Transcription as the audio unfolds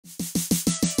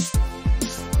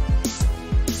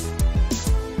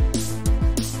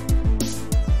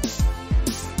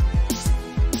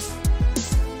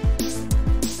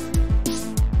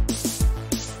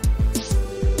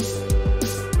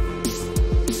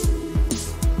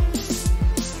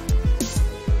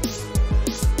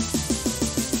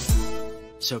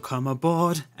So come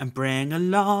aboard and bring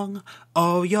along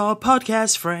all your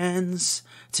podcast friends.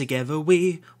 Together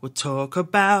we will talk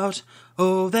about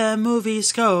all their movie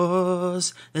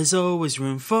scores. There's always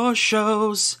room for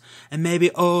shows, and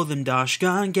maybe all them dash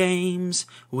gun games.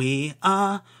 We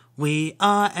are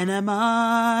NMI.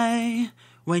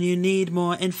 When you need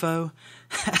more info.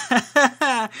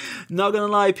 Not gonna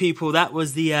lie, people, that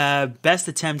was the best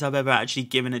attempt I've ever actually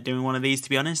given at doing one of these, to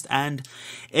be honest. And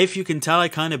if you can tell, I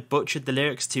kind of butchered the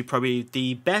lyrics to probably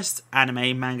the best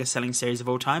anime manga selling series of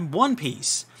all time, One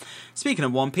Piece. Speaking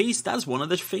of One Piece, that's one of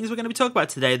the things we're going to be talking about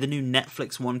today, the new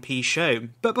Netflix One Piece show.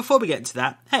 But before we get into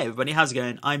that, hey everybody, how's it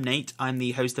going? I'm Nate, I'm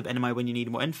the host of NMI When You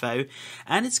Need More Info,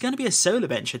 and it's going to be a solo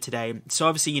venture today. So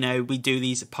obviously, you know, we do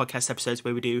these podcast episodes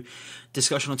where we do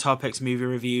discussional topics, movie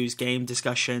reviews, game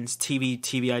discussions,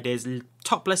 TV ideas,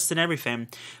 top lists and everything.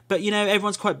 But, you know,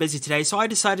 everyone's quite busy today, so I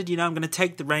decided, you know, I'm going to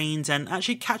take the reins and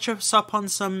actually catch us up on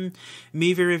some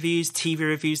movie reviews, TV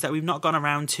reviews that we've not gone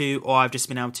around to, or I've just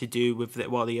been able to do with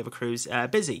while the other crew's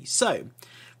busy. So,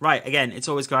 right, again, it's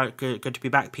always good to be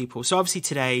back, people. So obviously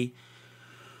today,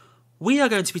 we are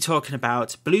going to be talking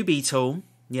about Blue Beetle.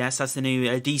 Yes, that's the new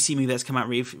DC movie that's come out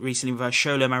recently with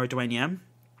Sholo Mariduena.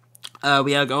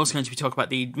 We are also going to be talking about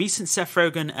the recent Seth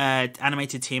Rogen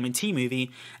animated TMNT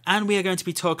movie, and we are going to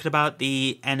be talking about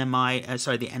the Netflix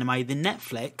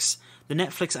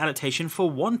adaptation for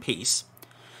One Piece.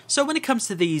 So when it comes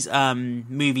to these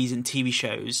movies and TV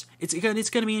shows, it's going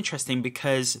to be interesting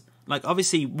because, like,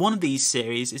 obviously one of these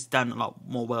series is done a lot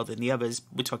more well than the others.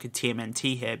 We're talking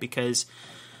TMNT here because,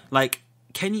 like,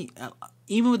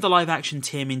 even with the live action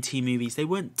TMNT movies, they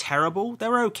weren't terrible. They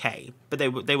were okay, but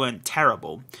they weren't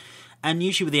terrible. And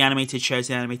usually with the animated shows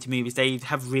and animated movies, they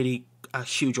have really a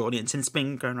huge audience, and it's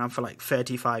been going around for like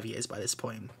 35 years by this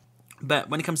point. But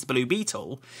when it comes to Blue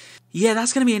Beetle, yeah,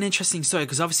 that's going to be an interesting story,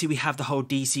 because obviously we have the whole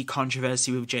DC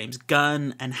controversy with James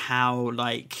Gunn, and how,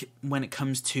 like, when it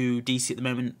comes to DC at the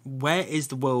moment, where is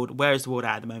the world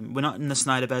at the moment? We're not in the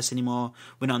Snyderverse anymore,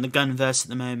 we're not in the Gunverse at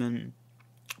the moment,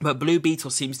 but Blue Beetle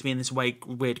seems to be in this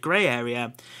weird grey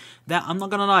area that, I'm not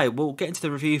going to lie, we'll get into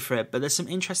the review for it, but there's some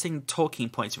interesting talking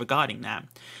points regarding that.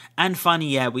 And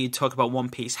finally, yeah, we talk about One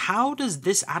Piece. How does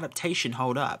this adaptation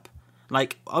hold up?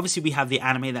 Like, obviously we have the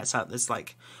anime that's out, there's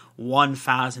like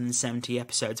 1,070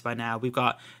 episodes by now. We've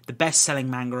got the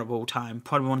best-selling manga of all time,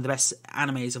 probably one of the best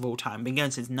animes of all time, been going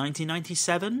since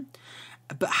 1997.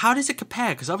 But how does it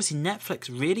compare? Because obviously Netflix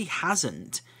really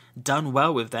hasn't done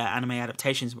well with their anime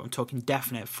adaptations. I'm talking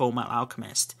definite Full Metal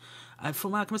Alchemist. They did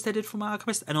Full Metal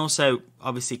Alchemist, and also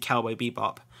obviously Cowboy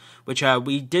Bebop, which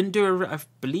we didn't do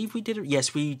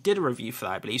yes, we did a review for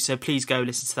that, I believe, so please go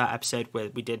listen to that episode where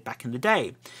we did back in the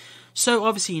day. So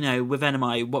obviously, you know, with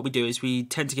NMI, what we do is we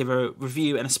tend to give a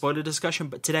review and a spoiler discussion,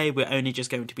 but today we're only just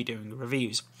going to be doing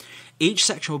reviews. Each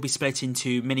section will be split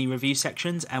into mini review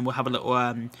sections, and we'll have a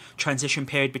little transition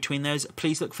period between those.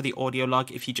 Please look for the audio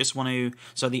log if you just want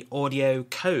to, the audio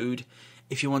code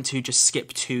if you want to just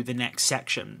skip to the next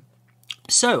section.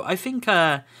 So, I think,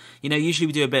 you know, usually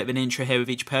we do a bit of an intro here with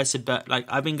each person, but, like,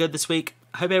 I've been good this week.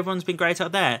 I hope everyone's been great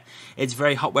out there. It's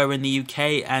very hot where we're in the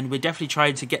UK, and we're definitely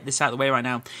trying to get this out of the way right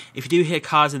now. If you do hear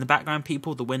cars in the background,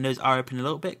 people, the windows are open a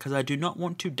little bit, because I do not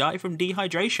want to die from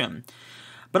dehydration.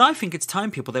 But I think it's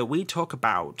time, people, that we talk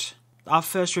about our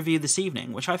first review this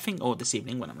evening, when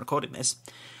I'm recording this,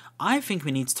 I think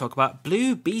we need to talk about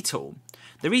Blue Beetle,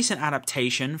 the recent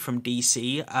adaptation from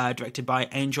DC, directed by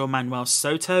Angel Manuel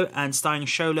Soto and starring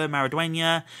Sholo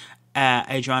Mariduena,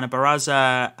 Adriana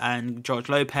Barraza, and George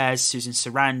Lopez, Susan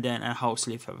Sarandon, and a whole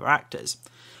slew of other actors.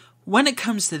 When it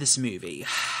comes to this movie,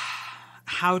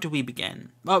 how do we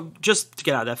begin? Well, just to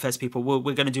get out there first, people,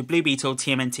 we're going to do Blue Beetle,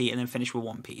 TMNT, and then finish with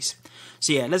One Piece.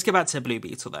 So yeah, let's get back to Blue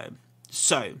Beetle, though.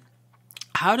 So,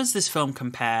 how does this film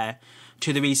compare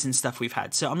to the recent stuff we've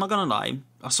had? So I'm not going to lie,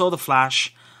 I saw The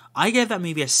Flash. I gave that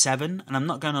movie a 7, and I'm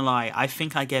not going to lie, I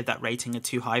think I gave that rating a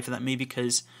too high for that movie,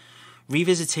 because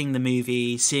revisiting the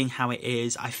movie, seeing how it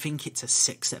is, I think it's a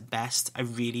 6 at best. I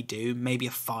really do. Maybe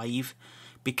a 5,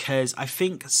 because I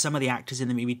think some of the actors in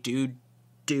the movie do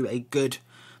a good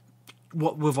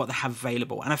with what they have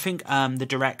available. And I think the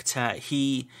director,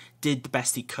 he did the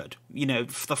best he could. You know,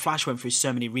 The Flash went through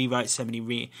so many rewrites, so many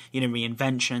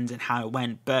reinventions and how it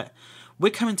went, but we're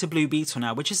coming to Blue Beetle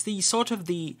now, which is he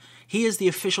is the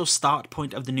official start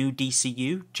point of the new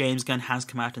DCU. James Gunn has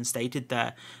come out and stated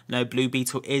that, no, Blue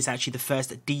Beetle is actually the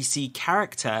first DC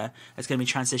character that's going to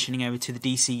be transitioning over to the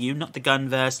DCU, not the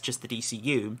Gunverse, just the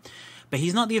DCU. But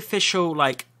he's not the official,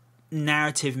 like,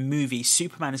 narrative movie.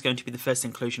 Superman is going to be the first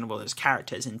inclusion of all those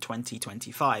characters in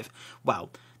 2025. Well,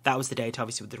 that was the date,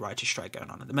 obviously, with the writer's strike going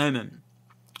on at the moment.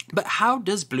 But how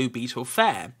does Blue Beetle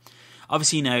fare?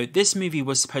 Obviously, you know, this movie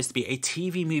was supposed to be a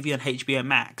TV movie on HBO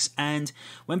Max, and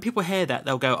when people hear that,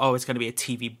 they'll go, oh, it's going to be a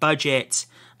TV budget,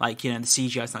 like, you know, the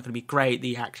CGI is not going to be great,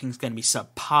 the acting's going to be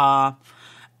subpar.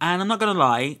 And I'm not going to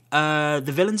lie,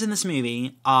 the villains in this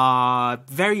movie are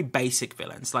very basic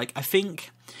villains. Like, I think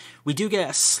we do get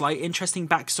a slight interesting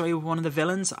backstory with one of the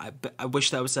villains. I wish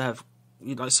that was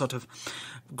sort of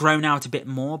grown out a bit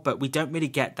more, but we don't really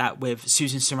get that with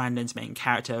Susan Sarandon's main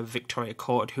character, Victoria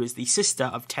Cord, who is the sister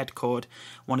of Ted Cord,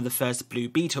 one of the first Blue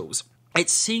Beetles.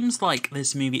 It seems like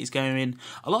this movie is going...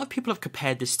 A lot of people have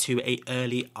compared this to a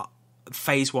early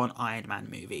Phase 1 Iron Man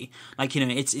movie. Like, you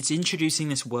know, it's introducing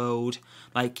this world,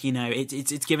 like, you know,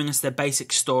 it's giving us the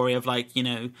basic story of, like, you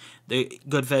know, the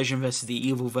good version versus the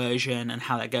evil version and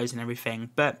how that goes and everything.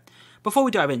 But before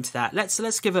we dive into that,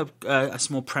 let's give a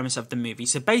small premise of the movie.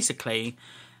 So basically,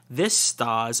 this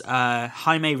stars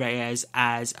Jaime Reyes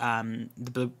as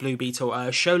the Blue Beetle,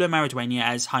 Xolo Maridueña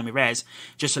as Jaime Reyes.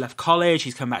 Just left college,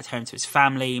 he's come back home to his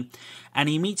family, and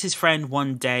he meets his friend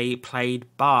one day, played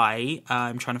by,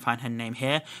 I'm trying to find her name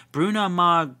here, Bruna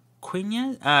Marquinzi.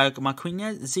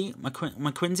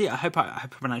 I hope I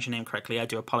pronounced your name correctly, I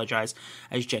do apologise,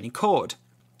 as Jenny Cord.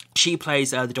 She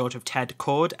plays the daughter of Ted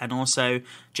Cord and also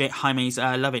Jaime's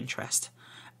love interest.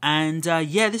 And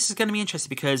yeah, this is going to be interesting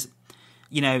because,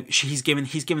 you know, he's given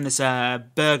this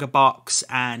burger box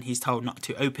and he's told not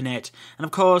to open it. And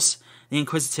of course, the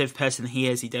inquisitive person he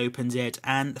is, he opens it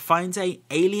and finds a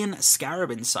alien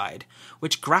scarab inside,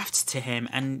 which grafts to him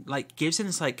and like gives him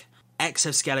this like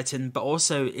exoskeleton, but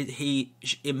also it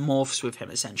morphs with him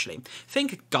essentially.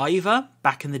 Think Guyver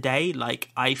back in the day. Like,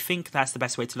 I think that's the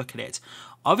best way to look at it.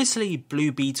 Obviously,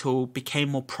 Blue Beetle became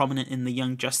more prominent in the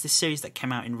Young Justice series that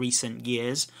came out in recent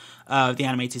years, the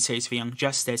animated series for Young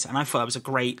Justice, and I thought it was a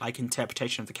great like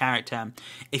interpretation of the character.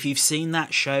 If you've seen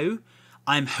that show,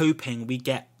 I'm hoping we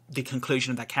get the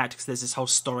conclusion of that character, because there's this whole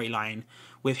storyline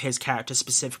with his character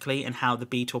specifically and how the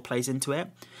Beetle plays into it,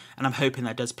 and I'm hoping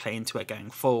that does play into it going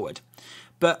forward.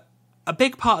 But a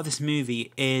big part of this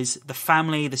movie is the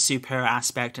family, the superhero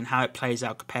aspect, and how it plays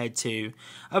out compared to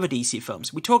other DC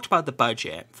films. We talked about the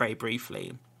budget very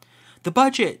briefly. The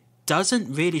budget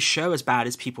doesn't really show as bad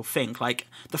as people think. Like,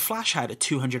 The Flash had a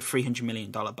 $200-300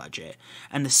 million budget,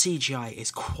 and the CGI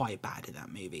is quite bad in that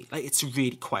movie. Like, it's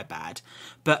really quite bad.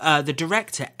 But the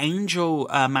director, Angel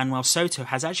Manuel Soto,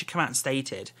 has actually come out and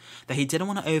stated that he didn't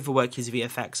want to overwork his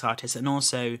VFX artists, and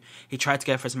also he tried to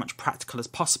go for as much practical as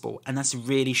possible, and that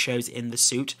really shows in the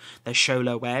suit that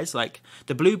Xolo wears. Like,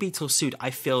 the Blue Beetle suit,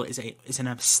 I feel, is an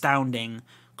astounding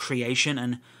creation,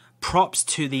 and props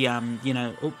to the,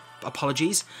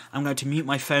 apologies, I'm going to mute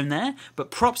my phone there, but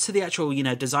props to the actual,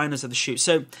 designers of the shoot.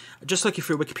 So, just looking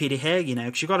through Wikipedia here,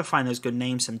 because you've got to find those good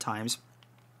names sometimes.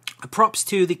 Props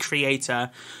to the creator,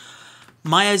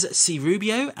 Myers C.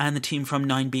 Rubio, and the team from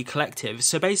 9B Collective.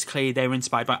 So basically, they were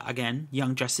inspired by, again,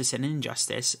 Young Justice and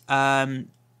Injustice.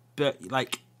 But,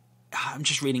 like, I'm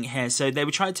just reading it here. So they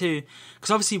were trying to, because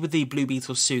obviously with the Blue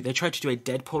Beetle suit, they tried to do a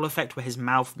Deadpool effect where his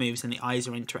mouth moves and the eyes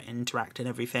are interact and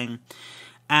everything.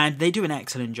 And they do an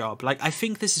excellent job. Like, I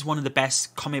think this is one of the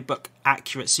best comic book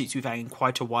accurate suits we've had in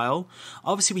quite a while.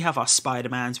 Obviously, we have our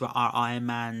Spider-Mans, our Iron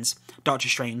Mans, Doctor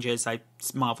Strangers, like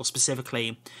Marvel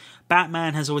specifically.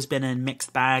 Batman has always been a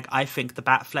mixed bag. I think the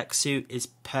Batfleck suit is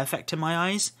perfect in my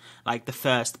eyes, like the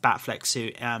first Batfleck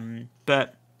suit.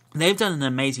 But they've done an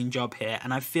amazing job here,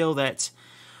 and I feel that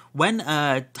when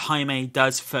Jaime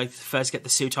does first get the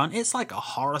suit on, it's like a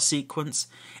horror sequence.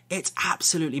 It's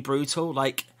absolutely brutal.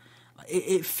 Like,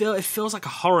 it feels like a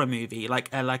horror movie,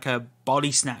 like a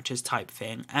body snatchers type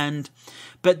thing,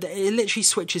 but it literally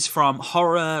switches from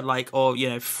horror,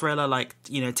 thriller,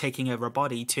 taking over a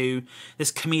body, to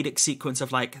this comedic sequence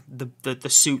of like the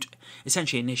suit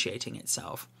essentially initiating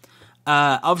itself.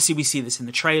 Obviously, we see this in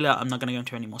the trailer. I'm not going to go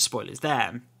into any more spoilers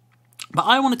there, but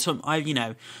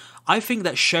I think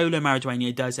that Xolo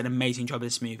Maridueña does an amazing job in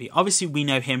this movie. Obviously, we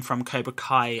know him from Cobra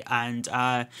Kai, and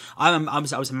I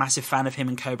was a massive fan of him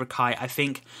in Cobra Kai. I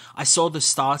think I saw the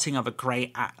starting of a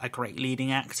great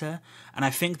leading actor, and I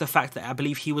think the fact that I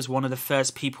believe he was one of the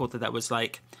first people that was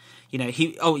like,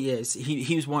 he was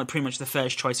pretty much the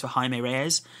first choice for Jaime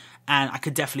Reyes. And I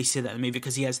could definitely see that in the movie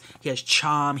because he has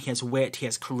charm, he has wit, he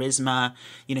has charisma.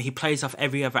 He plays off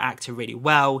every other actor really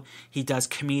well. He does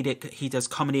comedy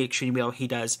extremely well. He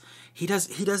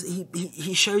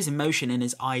shows emotion in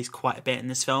his eyes quite a bit in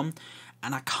this film,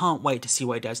 and I can't wait to see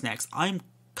what he does next. I'm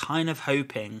kind of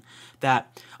hoping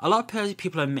that a lot of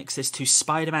people have mixed this to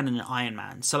Spider-Man and Iron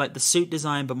Man. So like the suit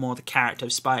design, but more the character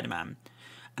of Spider-Man.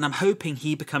 And I'm hoping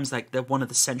he becomes like one of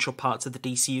the central parts of the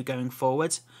DCU going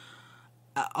forward.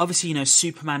 obviously, you know,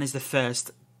 Superman is the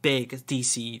first big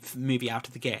DC movie out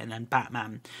of the gate, and then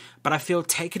Batman. But I feel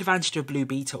take advantage of Blue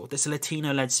Beetle, this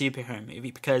Latino-led superhero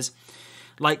movie, because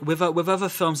like with other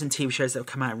films and TV shows that have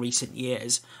come out in recent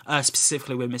years,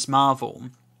 specifically with Miss Marvel,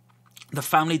 the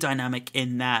family dynamic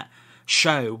in that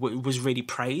show was really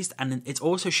praised, and it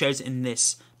also shows in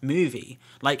this movie.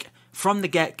 Like from the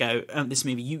get-go of this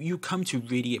movie, you come to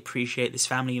really appreciate this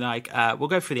family. Like we'll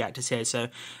go through the actors here. So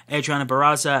Adriana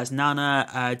Barraza as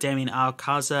Nana, Damien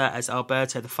Alcázar as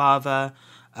Alberto the father.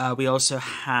 We also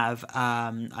have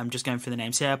I'm just going through the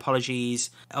names here, apologies,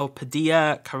 El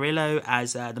Padilla Carrillo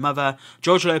as the mother,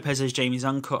 George Lopez as Jamie's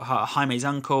uncle, Jaime's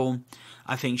uncle.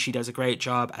 I think she does a great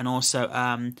job. And also,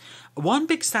 one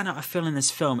big standout I feel in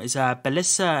this film is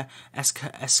Belissa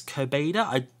Escobedo.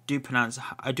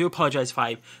 I do apologize if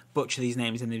I butcher these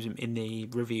names in the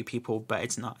review, people, but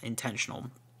it's not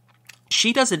intentional.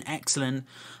 She does an excellent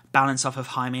balance off of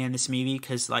Jaime in this movie,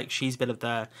 because like she's a bit of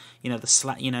the, you know, the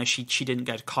she didn't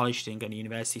go to college, she didn't go to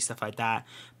university, stuff like that,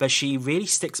 but she really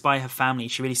sticks by her family,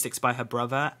 she really sticks by her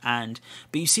brother. But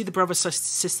you see the brother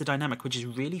sister dynamic, which is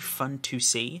really fun to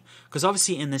see, because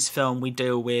obviously in this film we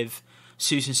deal with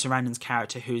Susan Sarandon's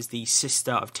character, who is the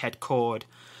sister of Ted Kord,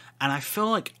 and I feel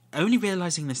like only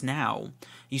realizing this now,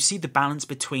 you see the balance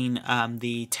between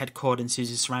the Ted Kord and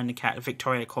Susan Sarandon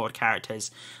Victoria Kord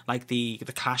characters, like the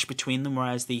clash between them,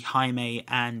 whereas the Jaime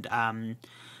and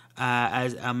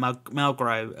as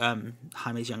Melgro,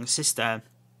 Jaime's younger sister,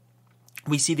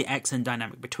 we see the excellent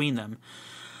dynamic between them.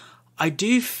 I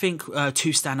do think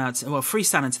three standouts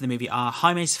in the movie are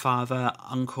Jaime's father,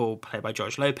 uncle, played by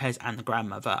George Lopez, and the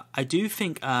grandmother. I do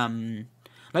think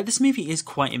like this movie is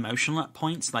quite emotional at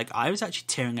points. Like I was actually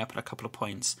tearing up at a couple of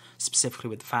points, specifically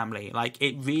with the family. Like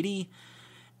it really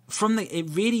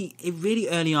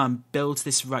early on builds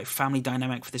this right family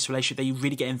dynamic for this relationship that you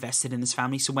really get invested in this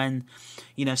family. So when,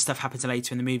 you know, stuff happens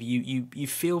later in the movie, you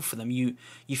feel for them. You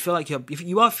feel like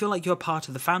you're part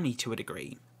of the family to a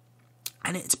degree.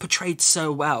 And it's portrayed so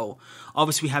well.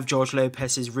 Obviously, we have George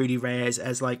Lopez's Rudy Reyes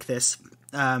as like this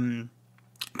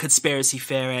conspiracy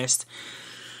theorist,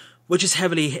 which is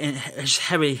heavily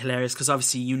hilarious, because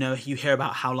obviously, you know, you hear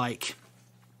about how, like,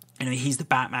 you know, he's the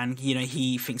Batman, you know,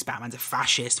 he thinks Batman's a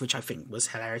fascist, which I think was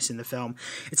hilarious in the film.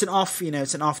 It's an off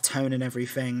tone and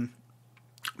everything,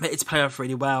 but it's played off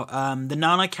really well. The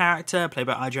Nana character, played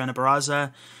by Adriana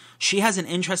Barraza, she has an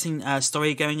interesting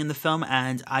story going in the film,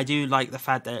 and I do like the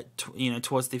fact that, you know,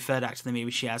 towards the third act of the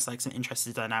movie, she has, like, some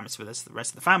interesting dynamics with the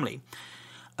rest of the family.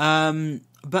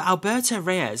 But Alberto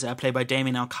Reyes, played by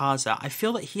Damien Alcázar, I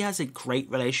feel that he has a great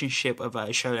relationship with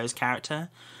Xolo's character.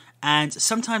 And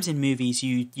sometimes in movies,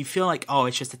 you feel like, oh,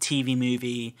 it's just a TV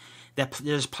movie. They're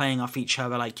just playing off each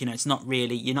other. Like, you know,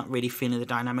 you're not really feeling the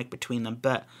dynamic between them.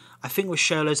 But I think with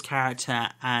Xolo's character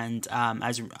and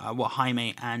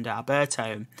Jaime and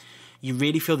Alberto, you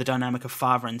really feel the dynamic of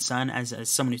father and son. As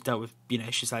someone who's dealt with, you know,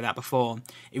 issues like that before,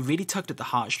 it really tugged at the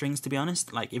heartstrings, to be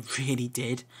honest. Like, it really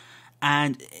did.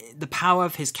 And the power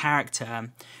of his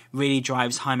character really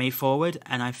drives Jaime forward,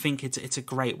 and I think it's a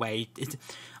great way.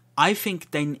 I think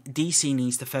DC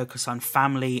needs to focus on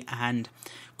family and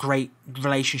great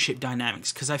relationship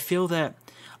dynamics, because I feel that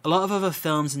a lot of other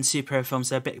films and superhero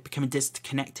films are becoming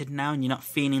disconnected now, and you're not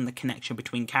feeling the connection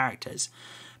between characters.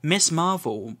 Miss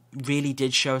Marvel really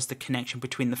did show us the connection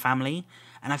between the family,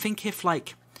 and I think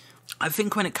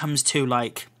when it comes to,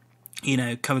 like, you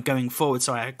know, going forward,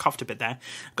 sorry, I coughed a bit there,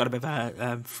 got a bit of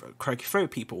a croaky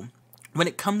throat, people. When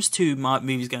it comes to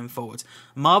movies going forward,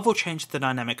 Marvel changed the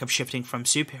dynamic of shifting from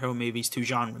superhero movies to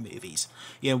genre movies.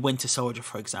 You know, Winter Soldier,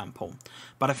 for example.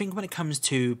 But I think when it comes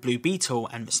to Blue Beetle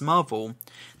and Miss Marvel,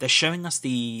 they're showing us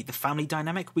the family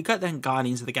dynamic. We got that in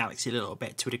Guardians of the Galaxy a little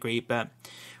bit to a degree, but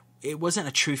it wasn't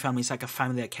a true family. It's like a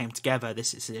family that came together.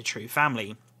 This is a true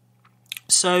family.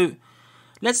 So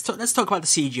Let's talk about the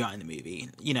CGI in the movie.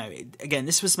 You know, again,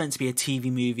 this was meant to be a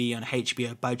TV movie on a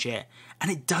HBO budget,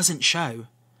 and it doesn't show.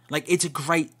 Like, it's a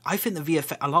great... I think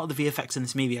a lot of the VFX in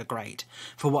this movie are great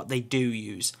for what they do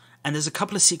use. And there's a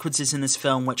couple of sequences in this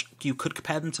film which you could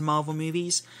compare them to Marvel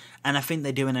movies, and I think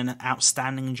they're doing an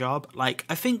outstanding job. Like,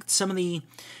 I think some of the...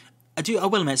 I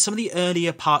will admit, some of the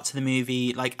earlier parts of the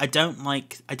movie, like, I don't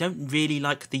really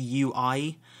like the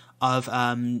UI of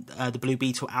the Blue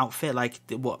Beetle outfit, like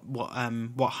what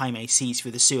Jaime sees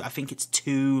through the suit. I think it's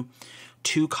too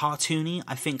cartoony.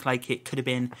 I think, like, it could have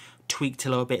been tweaked a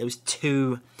little bit. It was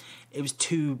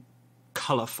too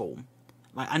colourful.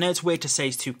 Like, I know it's weird to say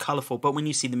it's too colourful, but when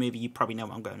you see the movie, you probably know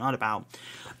what I'm going on about.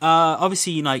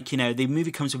 Obviously, like, you know, the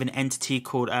movie comes with an entity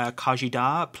called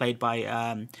Kajida, played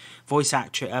by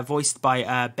voiced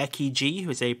by Becky G,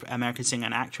 who is a American singer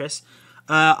and actress.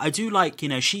 I do like,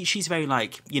 she's very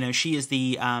like, she is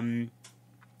the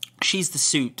she's the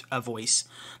suit voice,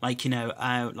 like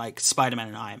like Spider-Man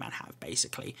and Iron Man have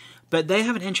basically. But they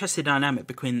have an interesting dynamic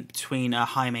between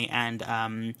Jaime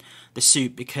and the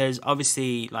suit, because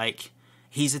obviously like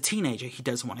he's a teenager, he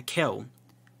doesn't want to kill.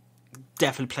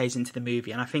 Definitely plays into the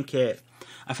movie, and I think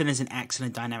there's an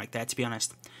excellent dynamic there, to be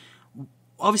honest.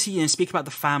 Obviously, speak about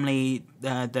the family,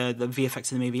 the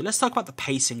VFX of the movie. Let's talk about the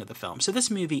pacing of the film. So this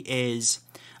movie is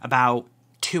about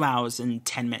 2 hours and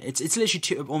 10 minutes. It's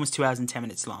literally almost 2 hours and 10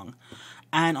 minutes long.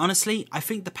 And honestly, I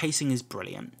think the pacing is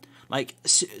brilliant. Like,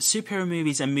 superhero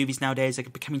movies and movies nowadays are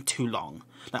becoming too long.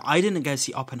 Like, I didn't go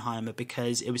see Oppenheimer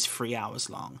because it was 3 hours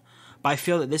long. But I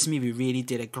feel that this movie really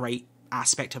did a great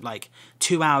aspect of, like,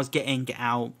 2 hours, get in, get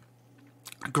out.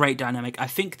 Great dynamic. I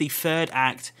think the third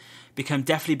act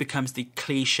definitely becomes the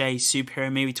cliche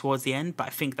superhero movie towards the end, but I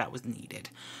think that was needed.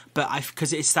 But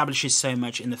because it establishes so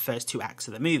much in the first 2 acts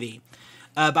of the movie.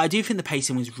 But I do think the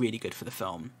pacing was really good for the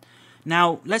film.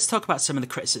 Now, let's talk about some of the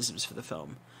criticisms for the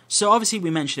film. So obviously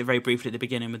we mentioned it very briefly at the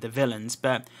beginning with the villains,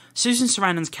 but Susan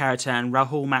Sarandon's character and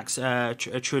Rahul Max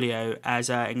Trujillo as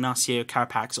Ignacio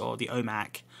Carapax, or the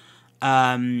OMAC,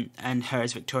 and her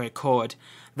as Victoria Cord,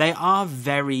 they are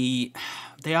very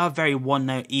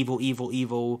one-note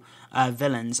evil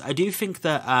villains. I do think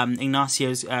that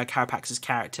Ignacio's Carapax's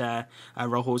character,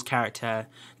 Rahul's character,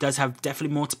 does have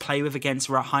definitely more to play with against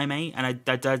Jaime, and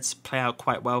that does play out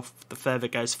quite well the further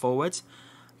it goes forward.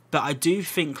 But I do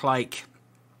think, like,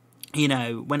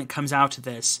 when it comes out of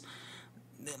this,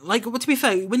 like, well, to be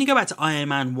fair, when you go back to Iron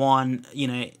Man 1,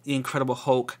 the Incredible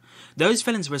Hulk, those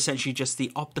villains were essentially just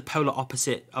the polar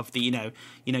opposite of the,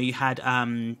 you had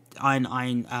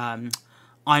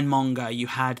Ironmonger, you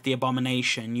had the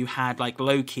Abomination, you had like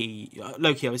Loki.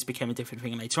 Loki always became a different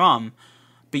thing later on,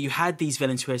 but you had these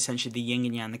villains who were essentially the yin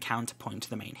and yang, the counterpoint to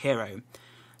the main hero.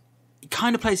 It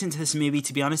kind of plays into this movie,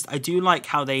 to be honest. I do like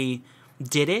how they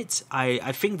did it.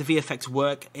 I think the VFX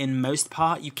work in most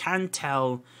part. You can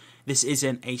tell this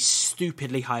isn't a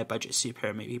stupidly high budget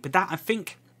superhero movie, but I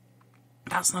think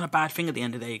that's not a bad thing at the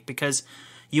end of the day, because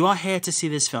you are here to see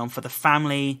this film for the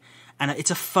family, and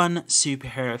it's a fun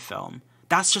superhero film.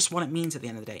 That's just what it means at the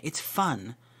end of the day. It's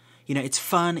fun. It's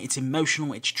fun, it's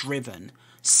emotional, it's driven.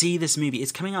 See this movie.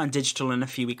 It's coming out on digital in a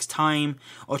few weeks' time,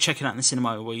 or check it out in the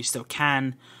cinema where you still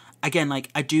can. Again, like,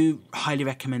 I do highly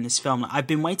recommend this film. Like, I've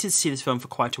been waiting to see this film for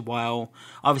quite a while.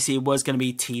 Obviously, it was going to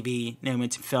be TV,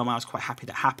 to film. I was quite happy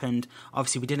that happened.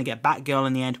 Obviously, we didn't get Batgirl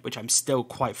in the end, which I'm still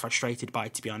quite frustrated by,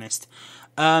 to be honest.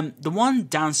 The one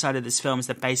downside of this film is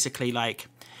that basically, like,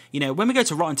 when we go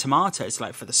to Rotten Tomatoes,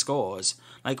 like, for the scores,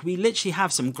 like, we literally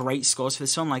have some great scores for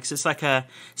this film. Like, so it's like a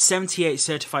 78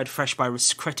 certified fresh by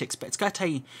critics, but it's got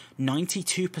a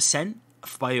 92%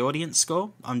 by audience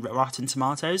score on Rotten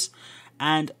Tomatoes.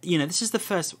 And, this is the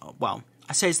first, well,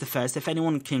 I say it's the first, if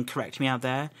anyone can correct me out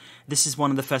there, this is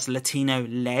one of the first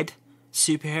Latino-led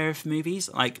superhero movies.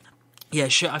 Like, yeah,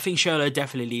 I think Sholo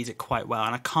definitely leads it quite well,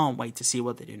 and I can't wait to see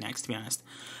what they do next, to be honest.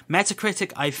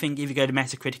 Metacritic, I think if you go to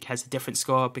Metacritic, has a different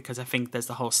score, because I think there's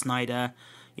the whole Snyder,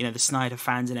 the Snyder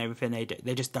fans and everything,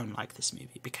 they just don't like this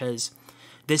movie, because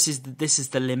this is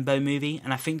the Limbo movie,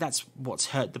 and I think that's what's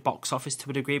hurt the box office to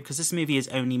a degree, because this movie has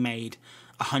only made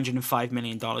 $105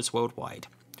 million worldwide.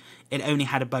 It only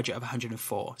had a budget of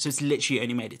 104, so it's literally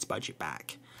only made its budget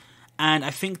back. And I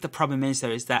think the problem is,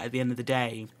 though, is that at the end of the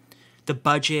day, the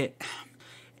budget,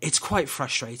 it's quite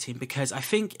frustrating, because I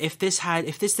think if this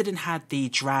didn't have the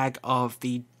drag of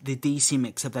the DC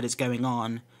mix-up that is going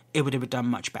on, it would have done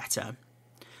much better.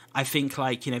 I think,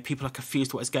 like, people are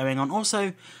confused what is going on.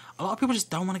 Also, a lot of people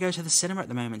just don't want to go to the cinema at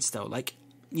the moment still. Like,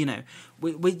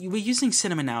 we're using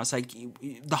cinema now. It's like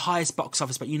the highest box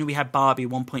office, but we had Barbie,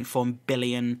 $1.4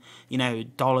 billion,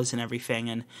 dollars and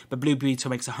everything, but Blue Beetle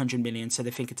makes $100 million, so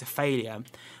they think it's a failure.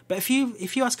 But if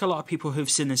you ask a lot of people who've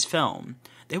seen this film,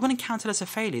 they wouldn't count it as a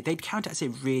failure. They'd count it as a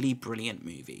really brilliant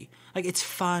movie. Like, it's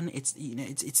fun, it's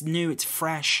it's new, it's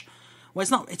fresh.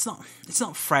 Well, it's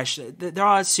not fresh. There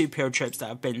are superhero tropes that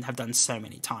have done so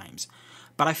many times.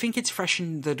 But I think it's fresh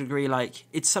in the degree, like,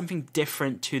 it's something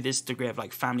different to this degree of,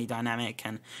 like, family dynamic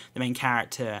and the main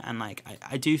character. And, like,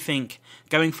 I do think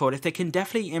going forward, if they can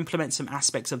definitely implement some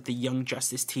aspects of the Young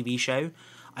Justice TV show,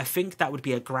 I think that would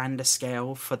be a grander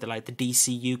scale for the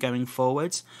DCU going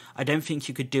forwards. I don't think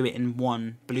you could do it in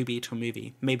one Blue Beetle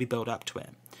movie, maybe build up to it.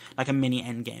 Like a mini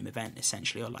Endgame event,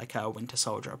 essentially, or like a Winter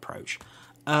Soldier approach.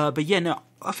 But yeah, no,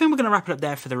 I think we're going to wrap it up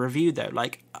there for the review, though.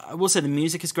 Like, I will say the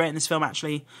music is great in this film,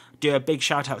 actually. Do a big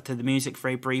shout out to the music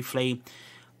very briefly.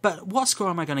 But what score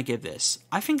am I going to give this?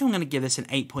 I think I'm going to give this an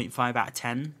 8.5 out of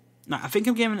 10. No, I think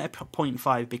I'm giving it a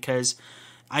 0.5 because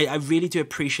I really do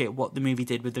appreciate what the movie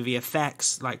did with the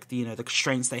VFX, like the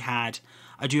constraints they had.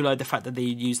 I do like the fact that they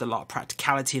used a lot of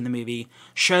practicality in the movie.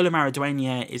 Shola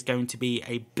Maridueña is going to be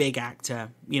a big actor.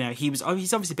 He's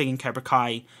obviously big in Cobra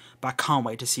Kai, but I can't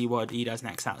wait to see what he does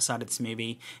next outside of this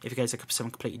movie, if he goes like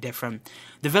something completely different.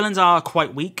 The villains are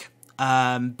quite weak,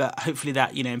 but hopefully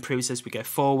that, improves as we go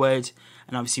forward.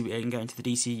 And obviously we're going to the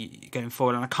DC going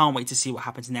forward, and I can't wait to see what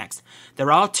happens next.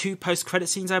 There are 2 post-credit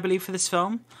scenes, I believe, for this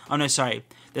film. Oh no, sorry.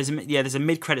 There's a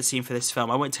mid-credit scene for this film.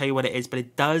 I won't tell you what it is, but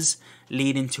it does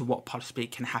lead into what possibly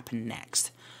can happen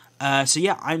next. So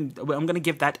yeah, I'm going to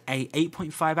give that a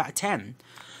 8.5 out of 10.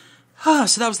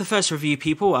 So that was the first review,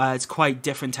 people. It's quite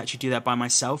different to actually do that by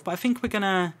myself, but I think we're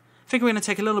gonna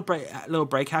take a little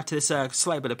break after this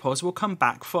slight bit of pause. We'll come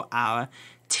back for our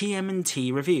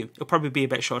TMNT review. It'll probably be a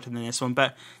bit shorter than this one,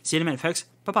 but see you in a minute, folks.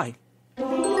 Bye-bye.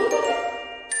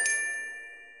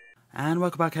 And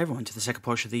welcome back, everyone, to the second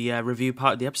portion of the review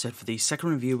part of the episode for the second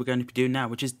review we're going to be doing now,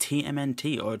 which is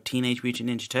TMNT, or Teenage Mutant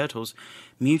Ninja Turtles,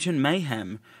 Mutant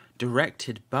Mayhem,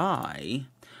 directed by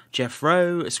Jeff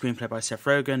Rowe, a screenplay by Seth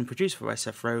Rogen, produced by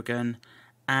Seth Rogen,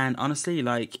 and honestly,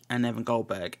 and Evan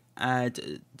Goldberg,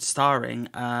 starring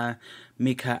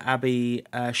Mika Abbey,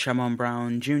 Shamon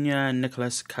Brown Jr.,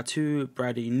 Nicholas Catu,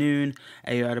 Brady Noon,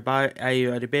 Ayo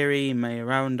Adibiri, Maya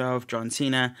Randolph, John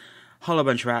Cena, whole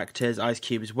bunch of actors, Ice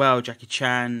Cube as well, Jackie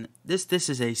Chan. This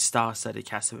is a star-studded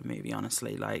cast of a movie,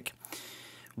 honestly.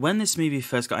 When this movie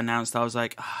first got announced, I was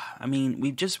like,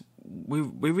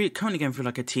 we're currently going through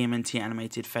a TMNT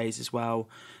animated phase as well.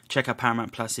 Check out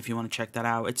Paramount Plus if you want to check that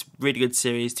out. It's a really good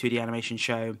series, 2D animation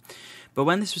show. But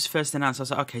when this was first announced, I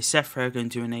was like, okay, Seth Rogen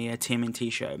doing a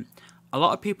TMNT show. A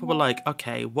lot of people were like,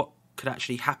 okay, what could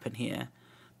actually happen here?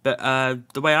 But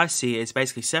the way I see it is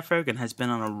basically Seth Rogen has been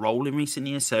on a roll in recent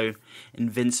years. So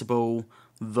Invincible,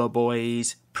 The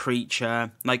Boys,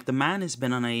 Preacher. The man has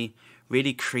been on a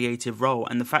really creative role.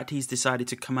 And the fact he's decided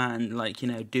to come out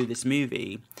and, do this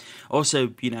movie. Also,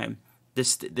 what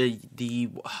was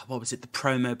it? The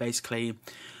promo, basically,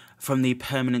 from the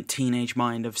permanent teenage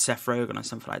mind of Seth Rogen or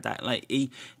something like that.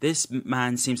 This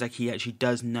man seems like he actually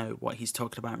does know what he's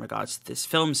talking about in regards to this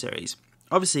film series.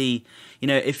 Obviously,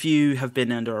 if you have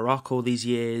been under a rock all these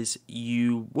years,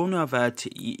 you will know about,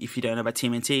 if you don't know about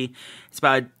TMNT, it's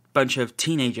about a bunch of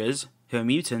teenagers who are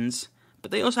mutants,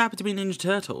 but they also happen to be Ninja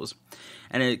Turtles.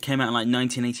 And it came out in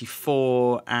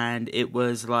 1984, and it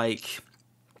was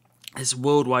this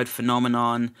worldwide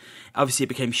phenomenon. Obviously, it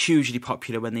became hugely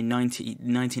popular when the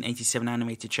 1987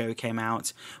 animated show came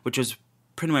out, which was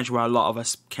pretty much where a lot of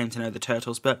us came to know the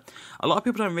Turtles. But a lot of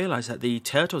people don't realise that the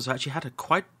Turtles actually had a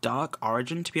quite dark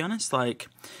origin, to be honest.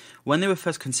 When they were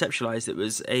first conceptualised, it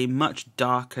was a much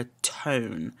darker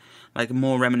tone,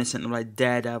 more reminiscent of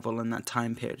Daredevil and that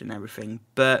time period and everything.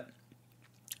 But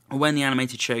when the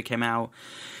animated show came out,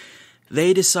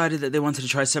 they decided that they wanted to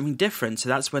try something different. So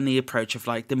that's when the approach of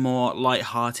the more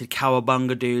light-hearted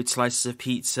cowabunga dude, slices of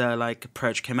pizza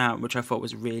approach came out, which I thought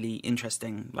was really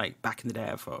interesting. Back in the day,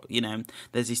 I thought,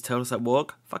 there's these turtles that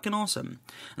walk, fucking awesome.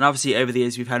 And obviously over the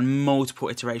years we've had multiple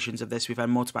iterations of this. We've had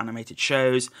multiple animated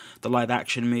shows, the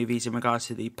live-action movies in regards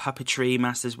to the puppetry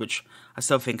masters, which I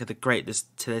still think are the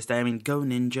greatest to this day. I mean, go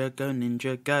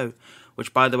ninja, go.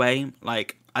 Which, by the way,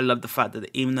 I love the fact that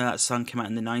even though that song came out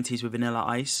in the 90s with Vanilla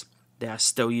Ice, they are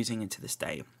still using it to this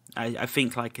day. I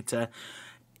think it's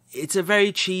a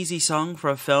very cheesy song for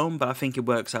a film, but I think it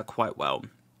works out quite well.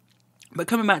 But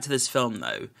coming back to this film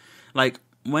though,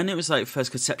 when it was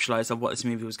first conceptualized of what this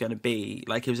movie was going to be,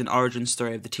 it was an origin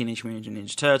story of the Teenage Mutant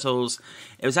Ninja Turtles.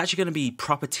 It was actually going to be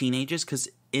proper teenagers, because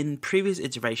in previous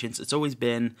iterations it's always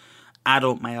been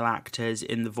adult male actors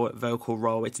in the vocal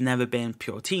role. It's never been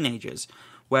pure teenagers.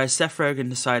 Whereas Seth Rogen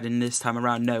decided this time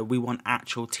around, no, we want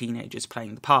actual teenagers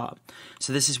playing the part.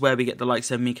 So this is where we get the likes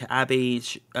of Mika Abbey,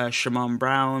 Shamon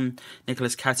Brown,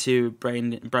 Nicholas Catu,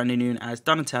 Brandon Noon as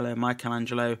Donatello,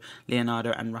 Michelangelo,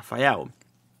 Leonardo, and Raphael.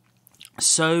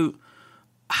 So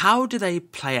how do they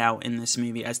play out in this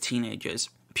movie as teenagers?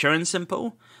 Pure and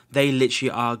simple, they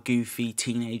literally are goofy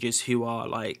teenagers who are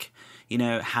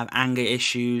have anger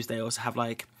issues. They also have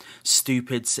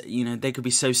stupid, they could be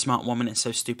so smart one minute,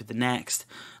 so stupid the next.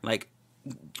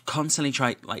 Constantly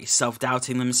try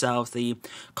self-doubting themselves, the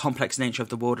complex nature of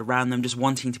the world around them, just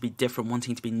wanting to be different,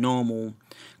 wanting to be normal.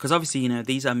 Because obviously,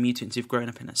 these are mutants who've grown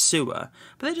up in a sewer,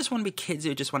 but they just want to be kids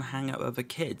who just want to hang out with other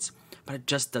kids. But it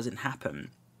just doesn't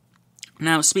happen.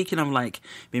 Now, speaking of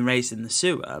being raised in the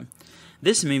sewer,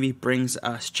 this movie brings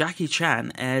us Jackie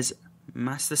Chan as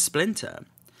Master Splinter.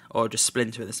 Or just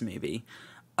Splinter in this movie.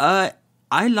 I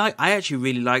actually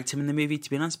really liked him in the movie, to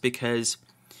be honest, because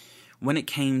when it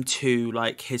came to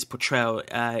like his portrayal,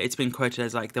 it's been quoted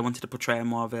as like they wanted to portray him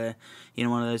more of a, you know,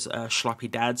 one of those sloppy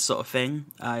dads sort of thing.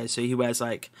 So he wears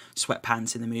like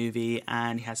sweatpants in the movie,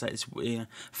 and he has like this, you know,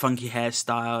 funky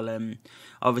hairstyle, and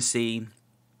obviously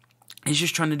he's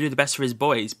just trying to do the best for his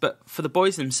boys. But for the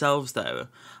boys themselves, though,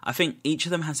 I think each of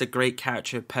them has a great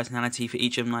character personality for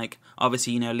each of them. Like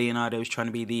obviously, you know, Leonardo is trying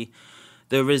to be the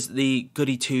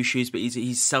goody two shoes, but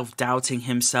he's self-doubting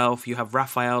himself. You have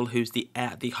Raphael, who's the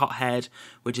hothead,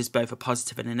 which is both a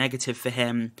positive and a negative for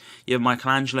him. You have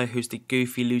Michelangelo, who's the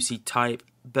goofy, loosey type,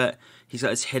 but he's got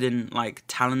this hidden like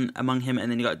talent among him.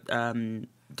 And then you got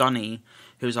Donnie,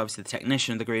 who's obviously the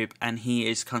technician of the group, and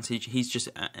he's just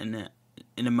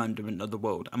in a wonderment of the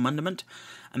world,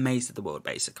 amazed at the world,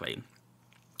 basically.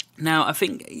 Now, I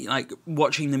think, like,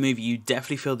 watching the movie, you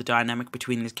definitely feel the dynamic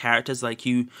between these characters. Like,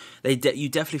 you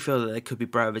definitely feel that they could be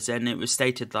brothers. And it was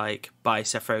stated, like, by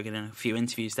Seth Rogen in a few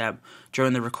interviews that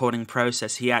during the recording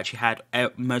process, he actually had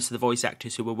most of the voice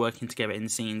actors who were working together in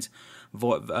scenes,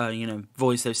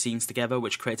 voice those scenes together,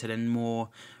 which created a more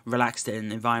relaxed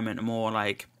environment, a more,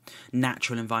 like,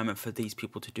 natural environment for these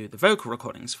people to do the vocal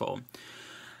recordings for.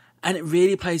 And it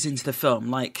really plays into the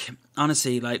film. Like,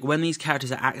 honestly, like, when these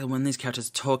characters are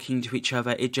talking to each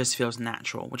other, it just feels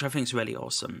natural, which I think is really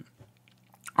awesome.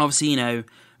 Obviously, you know,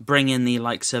 bring in the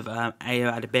likes of Ayo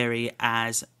Adebiri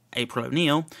as April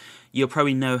O'Neil. You'll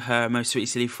probably know her most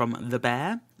recently from The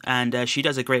Bear, and she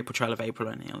does a great portrayal of April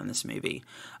O'Neil in this movie.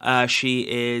 She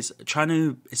is trying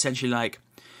to essentially, like,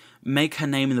 make her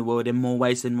name in the world in more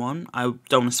ways than one. I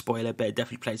don't want to spoil it, but it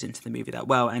definitely plays into the movie that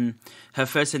well. And her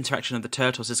first interaction with the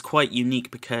Turtles is quite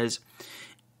unique because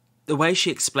the way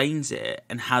she explains it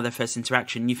and how their first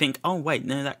interaction, you think, oh wait,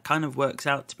 no, that kind of works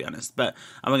out, to be honest. But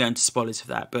I'm not going into spoilers for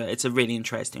that, but it's a really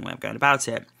interesting way of going about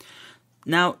it.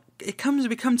 Now, we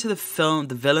come to the film,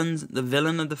 the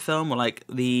villain of the film, or like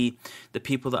the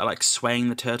people that are like swaying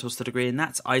the Turtles to a degree, and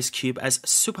that's Ice Cube as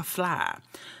Superfly.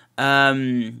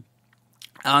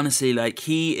 Honestly, like,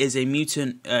 he is a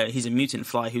mutant, he's a mutant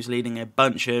fly who's leading a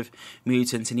bunch of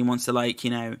mutants, and he wants to, like,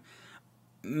 you know,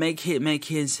 make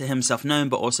himself known,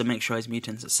 but also make sure his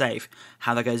mutants are safe.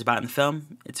 How that goes about in the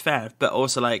film, it's fair. But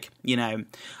also, like, you know,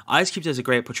 Ice Cube does a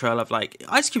great portrayal of, like,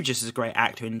 Ice Cube just is a great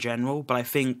actor in general, but I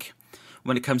think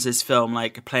when it comes to this film,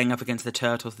 like, playing up against the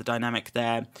Turtles, the dynamic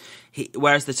there,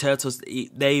 whereas the Turtles,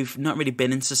 they've not really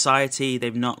been in society,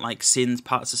 they've not, like, seen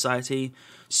part of society.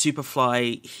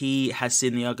 Superfly, he has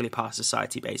seen the ugly part of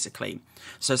society, basically.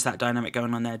 So it's that dynamic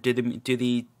going on there. Do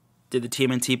the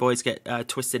TMNT boys get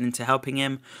twisted into helping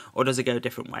him, or does it go a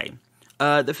different way?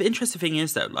 The interesting thing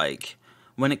is, though, like,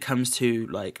 when it comes to,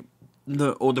 like,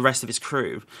 all the rest of his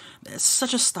crew, there's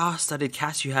such a star-studded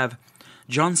cast. You have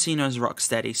John Cena as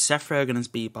Rocksteady, Seth Rogen as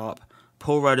Bebop,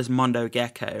 Paul Rudd as Mondo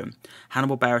Gecko,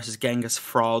 Hannibal Buress as Genghis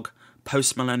Frog,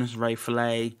 Post Malone as Ray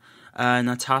Fillet,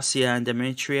 Natasha and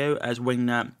Demetrio as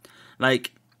Wingnut.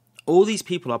 Like, all these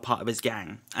people are part of his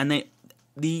gang, and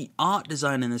the art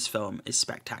design in this film is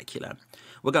spectacular.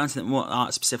 We'll go into more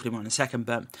art specifically more in a second,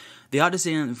 but the art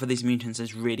design for these mutants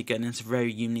is really good, and it's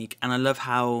very unique, and I love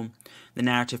how the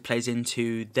narrative plays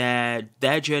into their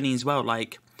journey as well.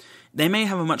 Like, they may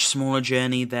have a much smaller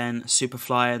journey than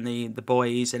Superfly and the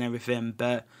boys and everything,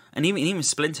 and even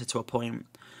Splinter to a point,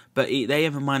 but they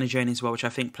have a minor journey as well, which I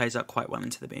think plays out quite well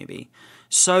into the movie.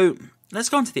 So let's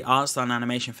go on to the art style and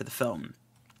animation for the film.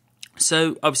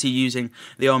 So obviously, using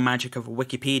the old magic of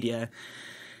Wikipedia,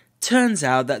 turns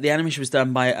out that the animation was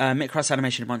done by Micros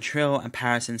Animation in Montreal and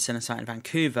Paris and Cinesite in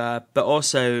Vancouver, but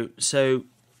also, so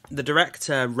the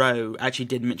director, Rowe, actually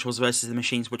did Mitchell's vs. the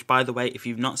Machines, which, by the way, if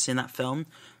you've not seen that film,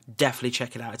 definitely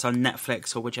check it out. It's on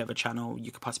Netflix or whichever channel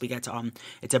you could possibly get it on.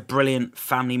 It's a brilliant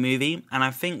family movie, and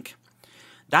I think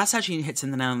that's actually hits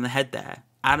in the nail on the head there.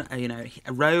 And, you know,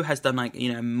 Rowe has done, like,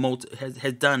 you know,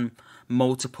 has done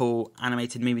multiple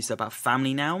animated movies about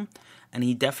family now, and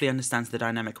he definitely understands the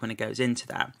dynamic when it goes into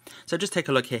that. So just take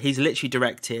a look here. He's literally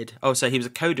directed. Oh, so he was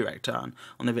a co-director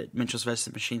on the Mitchell's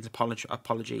vs. Machines.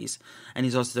 Apologies, and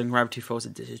he's also done Gravity Falls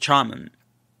and Disenchantment.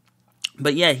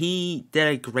 But yeah, he did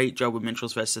a great job with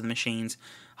Mitchell's vs. the Machines.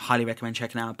 Highly recommend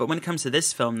checking out. But when it comes to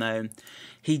this film, though,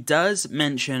 he does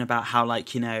mention about how,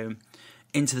 like, you know,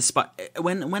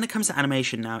 when it comes to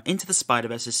animation now, Into the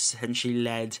Spider-Verse has essentially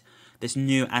led this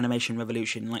new animation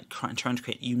revolution, like trying to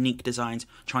create unique designs,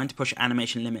 trying to push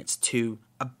animation limits to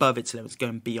above its limits,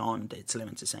 going beyond its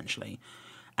limits, essentially.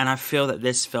 And I feel that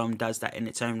this film does that in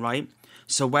its own right.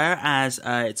 So whereas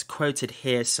it's quoted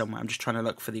here somewhere, I'm just trying to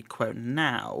look for the quote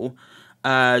now,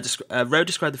 Rowe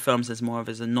described the films as more of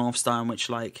as a North Star, in which,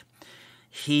 like,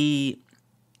 he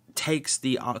takes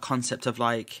the art concept of,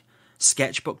 like,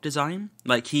 sketchbook design.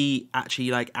 Like, he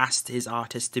actually, like, asked his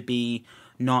artist to be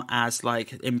not as,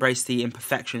 like, embrace the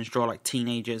imperfections, draw like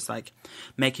teenagers, like,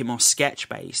 make it more sketch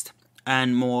based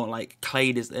and more like clay.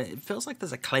 It feels like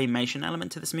there's a claymation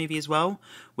element to this movie as well,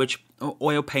 which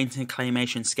oil painting,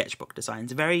 claymation, sketchbook design.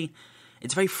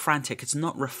 It's very frantic. It's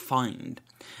not refined,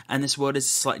 and this world is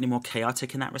slightly more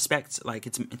chaotic in that respect. Like,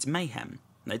 it's mayhem.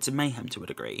 It's a mayhem to a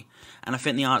degree, and I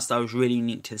think the art style is really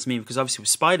unique to this movie because obviously with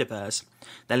Spider-Verse,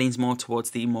 that leans more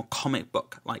towards the more comic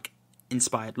book like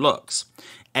inspired looks.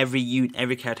 Every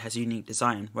character has a unique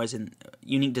design, whereas in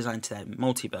unique design to their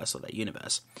multiverse or their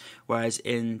universe, whereas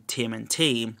in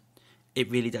TMNT, it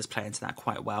really does play into that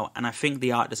quite well, and I think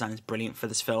the art design is brilliant for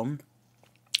this film.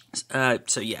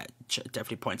 So yeah,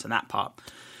 definitely points on that part.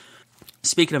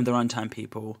 Speaking of the runtime,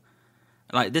 people,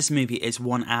 like, this movie is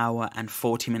 1 hour and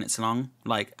 40 minutes long,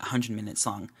 like 100 minutes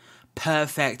long.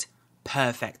 Perfect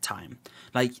time.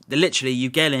 Like, literally, you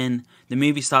get in, the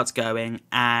movie starts going,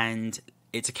 and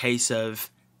it's a case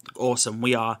of, awesome,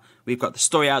 we've got the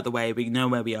story out of the way, we know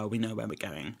where we are, we know where we're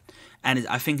going. And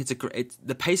I think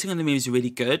the pacing of the movie is really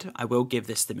good. I will give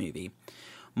this the movie.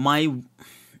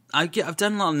 I've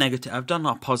done a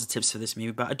lot of positives for this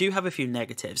movie, but I do have a few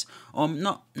negatives.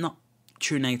 Not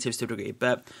true negatives to a degree,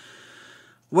 but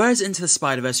whereas Into the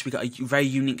Spider-Verse, we got a very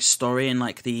unique story and,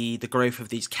 like, the growth of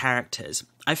these characters.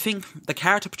 I think the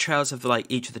character portrayals of, like,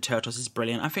 each of the Turtles is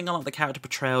brilliant. I think a lot of the character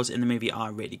portrayals in the movie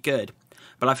are really good.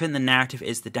 But I think the narrative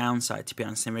is the downside, to be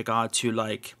honest, in regard to,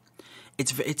 like,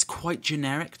 it's quite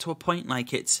generic to a point.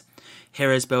 Like, it's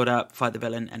heroes build up, fight the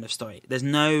villain, end of story. There's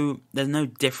no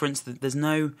difference. There's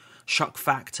no shock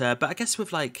factor. But I guess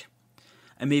with, like,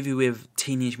 a movie with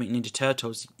Teenage Mutant Ninja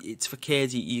Turtles, it's for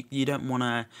kids. You don't want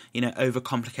to,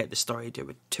 overcomplicate the story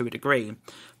to a degree.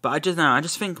 But I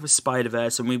just think with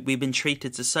Spider-Verse, and we've been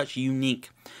treated to such unique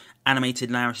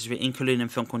animated narratives, including a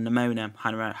film called Nimona.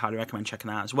 Highly recommend checking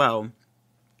that out as well.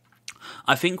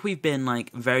 I think we've been,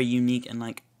 like, very unique in,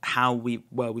 like, how we've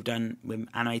done with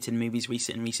animated movies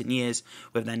in recent years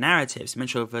with their narratives.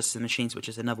 Mitchell vs. the Machines, which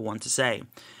is another one to say.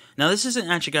 Now, this isn't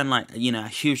actually going, like, a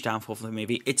huge downfall for the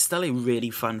movie. It's still a really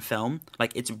fun film.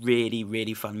 Like, it's a really,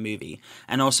 really fun movie.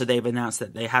 And also, they've announced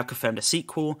that they have confirmed a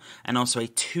sequel and also a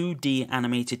 2D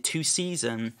animated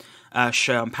 2-season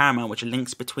show on Paramount, which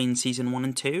links between season 1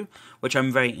 and 2, which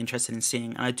I'm very interested in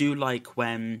seeing. And I do like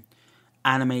when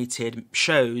animated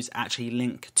shows actually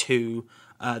link to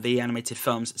the animated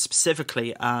films,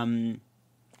 specifically when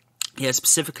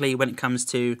it comes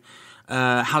to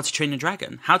How to Train Your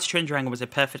Dragon. How to Train Your Dragon was a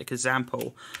perfect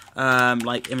example,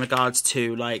 like, in regards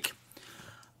to, like,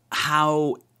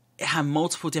 how it had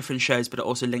multiple different shows, but it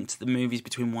also linked the movies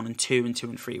between 1 and 2 and 2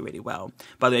 and 3 really well.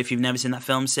 By the way, if you've never seen that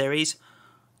film series,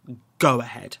 go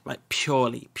ahead, like,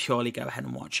 purely go ahead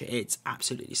and watch it. It's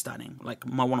absolutely stunning, like,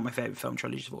 one of my favorite film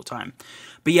trilogies of all time.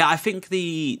 But yeah, I think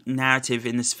the narrative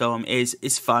in this film is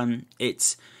fun.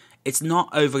 It's not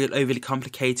overly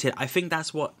complicated. I think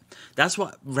that's what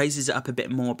raises it up a bit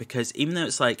more, because even though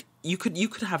it's like you could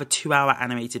have a 2-hour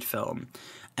animated film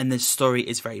and the story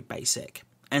is very basic,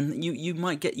 and you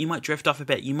might drift off a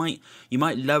bit. You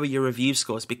might lower your review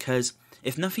scores, because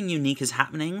if nothing unique is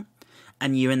happening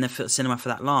and you're in the cinema for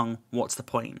that long, what's the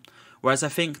point? Whereas I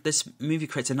think this movie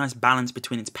creates a nice balance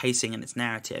between its pacing and its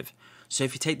narrative. So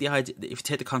if you take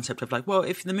the concept of, like, well,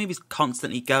 if the movie's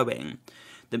constantly going,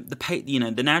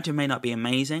 the narrative may not be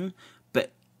amazing,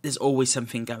 but there's always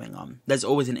something going on. There's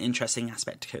always an interesting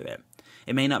aspect to it.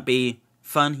 It may not be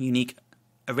fun, unique,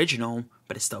 original,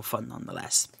 but it's still fun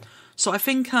nonetheless. So I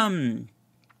think,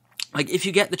 like, if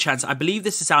you get the chance, I believe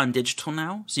this is out on digital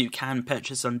now, so you can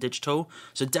purchase on digital.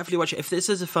 So definitely watch it. If this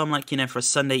is a film, like, for a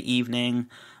Sunday evening,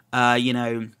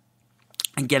 and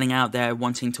getting out there,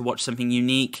 wanting to watch something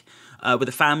unique with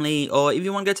a family, or if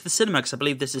you want to go to the cinema, because I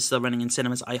believe this is still running in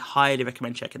cinemas, I highly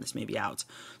recommend checking this movie out.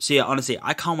 So yeah, honestly,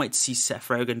 I can't wait to see Seth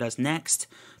Rogen does next,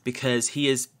 because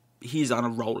he's on a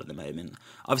roll at the moment.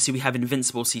 Obviously, we have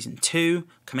Invincible Season 2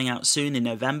 coming out soon in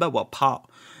November. Well,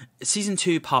 Season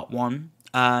 2, Part 1.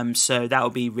 So that will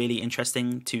be really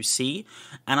interesting to see.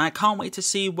 And I can't wait to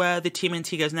see where the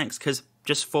TMNT goes next, because,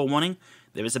 just forewarning,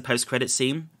 there is a post-credit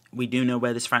scene. We do know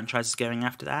where this franchise is going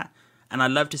after that. And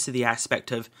I'd love to see the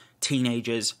aspect of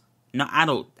teenagers, not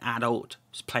adult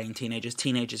playing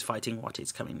teenagers fighting what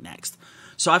is coming next.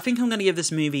 So I think I'm going to give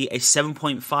this movie a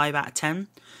 7.5 out of 10.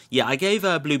 Yeah, I gave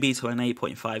Blue Beetle an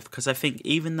 8.5, because I think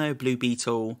even though Blue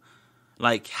Beetle,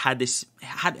 like,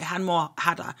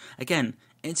 again,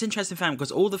 it's interesting film,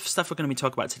 because all the stuff we're going to be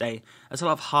talking about today, there's a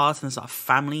lot of heart and there's a lot of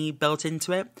family built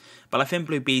into it. But I think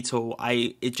Blue Beetle,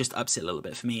 it just ups it a little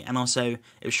bit for me. And also,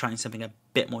 it was trying something a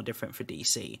bit more different for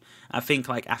DC. I think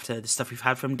like after the stuff we've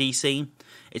had from DC,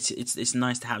 it's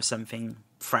nice to have something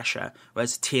fresher.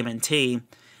 Whereas TMNT,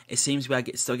 it seems we're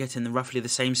still getting roughly the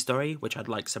same story, which I'd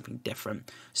like something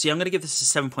different. So yeah, I'm going to give this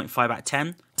a 7.5 out of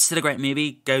 10. Still a great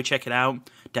movie. Go check it out.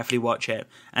 Definitely watch it.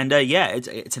 And yeah,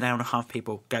 it's an hour and a half,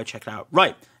 people. Go check it out.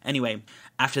 Right, anyway,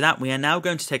 after that, we are now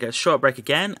going to take a short break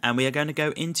again, and we are going to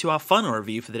go into our final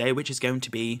review for the day, which is going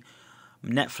to be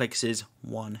Netflix's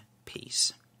One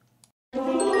Piece.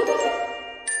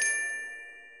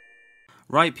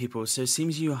 Right, people, so it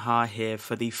seems you are here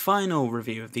for the final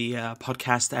review of the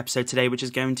podcast episode today, which is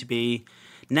going to be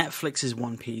Netflix's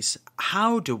One Piece.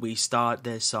 How do we start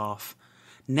this off?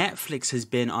 Netflix has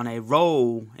been on a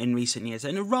roll in recent years,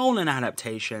 and a roll in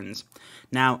adaptations.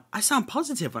 Now, I sound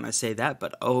positive when I say that,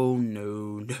 but oh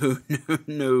no.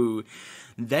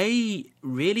 They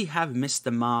really have missed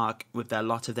the mark with a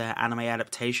lot of their anime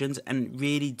adaptations, and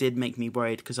really did make me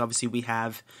worried, because obviously we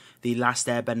have the Last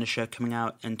Airbender show coming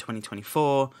out in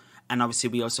 2024, and obviously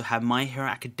we also have My Hero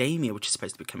Academia, which is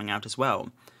supposed to be coming out as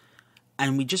well.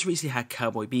 And we just recently had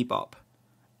Cowboy Bebop.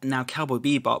 Now, Cowboy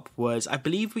Bebop was, I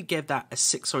believe we gave that a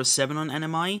 6 or a 7 on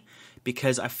NMI,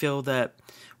 because I feel that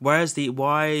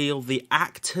while the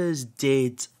actors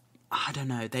did, I don't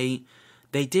know, they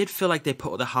did feel like they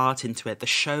put all the heart into it. The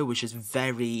show was just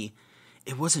it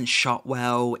wasn't shot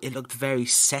well. It looked very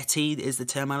setty, is the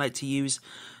term I like to use.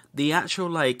 The actual,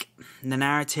 the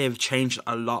narrative changed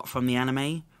a lot from the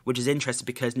anime, which is interesting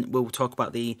because we'll talk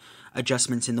about the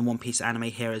adjustments in the One Piece anime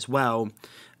here as well.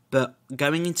 But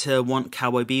going into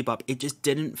Cowboy Bebop, it just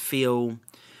didn't feel...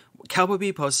 Cowboy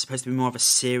Bebop was supposed to be more of a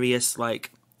serious, I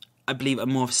believe a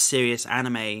more serious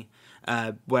anime,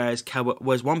 whereas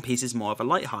One Piece is more of a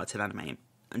lighthearted anime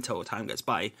until time goes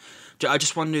by. I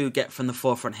just want to get from the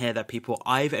forefront here that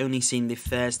I've only seen the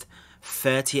first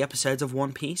 30 episodes of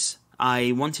One Piece.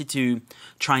 I wanted to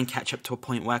try and catch up to a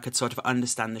point where I could sort of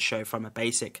understand the show from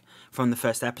the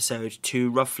first episode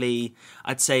to roughly,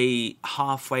 I'd say,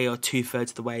 halfway or 2/3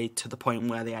 of the way to the point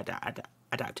where they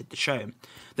adapted the show.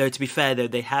 Though, to be fair,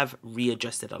 they have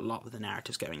readjusted a lot of the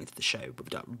narratives going into the show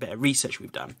with a bit of research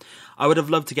we've done. I would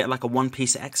have loved to get a One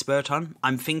Piece expert on.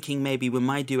 I'm thinking maybe we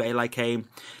might do an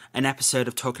episode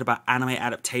of talking about anime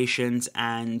adaptations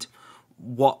and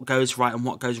what goes right and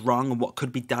what goes wrong and what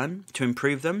could be done to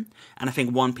improve them. And I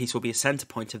think One Piece will be a centre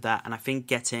point of that, and I think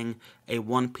getting a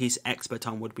One Piece expert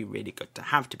on would be really good to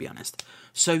have, to be honest.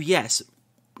 So yes,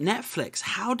 Netflix,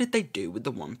 how did they do with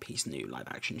the One Piece new live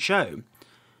action show?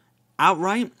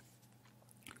 Outright?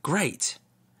 Great.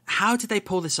 How did they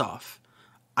pull this off?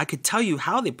 I could tell you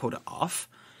how they pulled it off.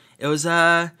 It was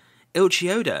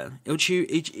Ilchi Oda. I'm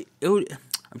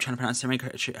trying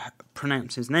to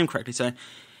pronounce his name correctly, so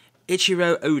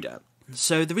Ichiro Oda.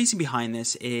 So the reason behind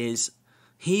this is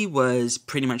he was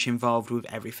pretty much involved with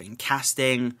everything.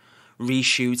 Casting,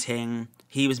 reshooting.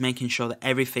 He was making sure that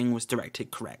everything was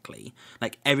directed correctly.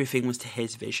 Everything was to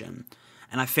his vision.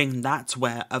 And I think that's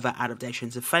where other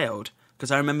adaptations have failed.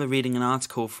 Because I remember reading an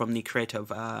article from the creator of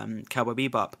Cowboy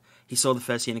Bebop. He saw the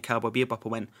first scene of Cowboy Bebop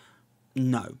and went,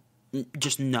 no,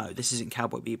 just no, this isn't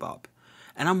Cowboy Bebop.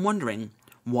 And I'm wondering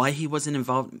why he wasn't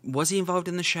involved. Was he involved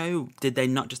in the show? Did they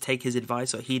not just take his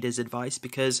advice or heed his advice?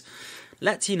 Because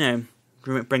let's,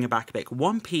 bring it back a bit.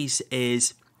 One Piece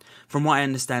is, from what I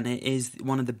understand, it is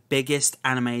one of the biggest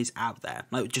animes out there.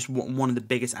 Just one of the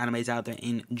biggest animes out there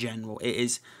in general. It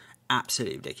is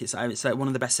absolutely ridiculous. It's one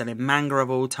of the best-selling manga of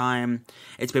all time.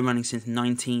 It's been running since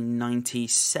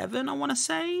 1997, I want to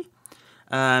say.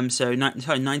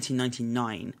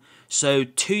 1999. So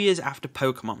 2 years after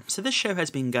Pokemon. So this show has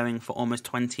been going for almost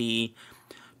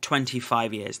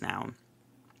 25 years now.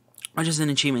 Which is an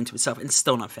achievement to itself. It's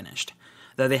still not finished.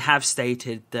 Though they have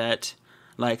stated that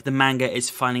the manga is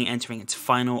finally entering its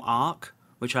final arc.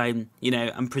 Which I'm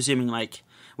presuming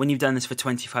when you've done this for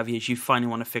 25 years, you finally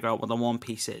want to figure out what the One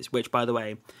Piece is. Which, by the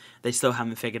way, they still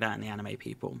haven't figured out in the anime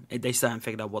people. They still haven't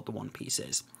figured out what the One Piece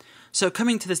is. So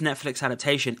coming to this Netflix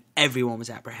adaptation, everyone was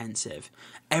apprehensive.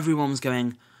 Everyone was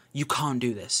going, you can't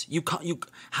do this.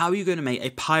 How are you going to make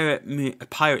a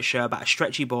pirate show about a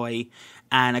stretchy boy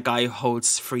and a guy who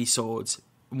holds 3 swords,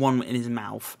 one in his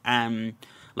mouth, and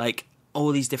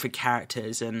all these different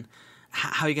characters, and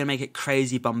how are you going to make it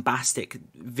crazy, bombastic,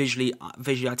 visually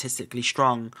artistically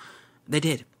strong? They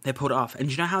did. They pulled it off. And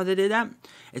do you know how they did that?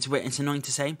 It's annoying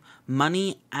to say.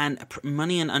 Money and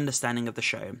understanding of the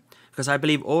show. Because I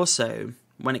believe also,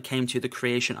 when it came to the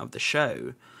creation of the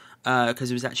show, because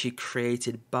it was actually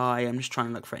created by, I'm just trying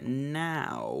to look for it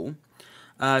now.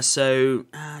 Just trying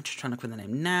to look for the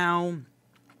name now.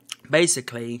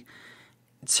 Basically,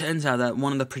 turns out that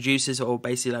one of the producers, or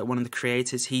basically like one of the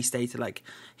creators, he stated like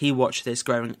he watched this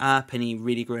growing up and he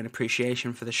really grew an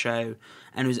appreciation for the show,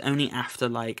 and it was only after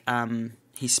like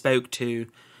he spoke to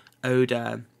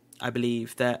Oda, I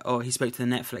believe, that, or he spoke to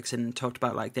the Netflix and talked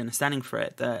about like the understanding for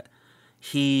it, that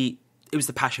it was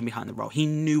the passion behind the role. He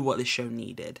knew what this show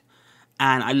needed.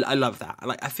 And I love that.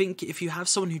 Like, I think if you have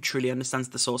someone who truly understands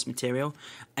the source material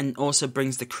and also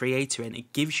brings the creator in,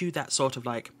 it gives you that sort of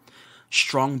like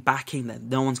strong backing that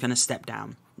no one's going to step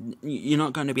down. You're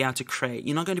not going to be able to create,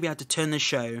 you're not going to be able to turn the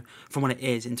show from what it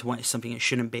is into what is something it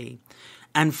shouldn't be.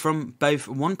 And from both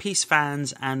One Piece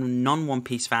fans and non-One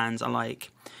Piece fans alike,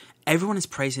 everyone is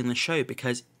praising the show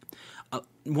because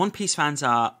One Piece fans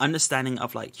are understanding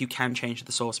of like you can change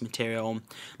the source material.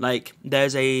 Like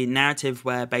there's a narrative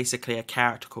where basically a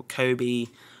character called Kobe,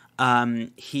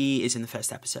 he is in the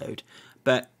first episode,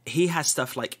 but he has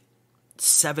stuff like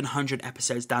 700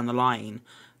 episodes down the line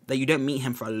that you don't meet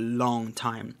him for a long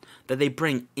time, that they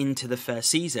bring into the first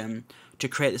season to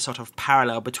create this sort of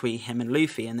parallel between him and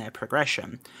Luffy and their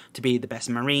progression to be the best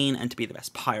Marine and to be the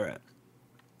best pirate.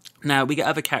 Now, we get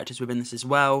other characters within this as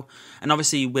well, and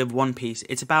obviously with One Piece,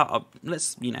 it's about,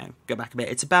 let's, go back a bit,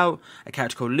 it's about a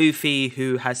character called Luffy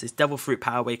who has this devil fruit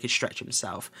power where he can stretch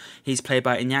himself. He's played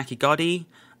by Iñaki Gotti,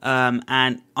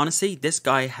 and honestly, this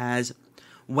guy has,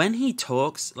 when he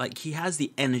talks, like, he has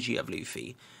the energy of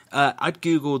Luffy. I'd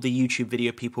Google the YouTube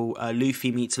video people,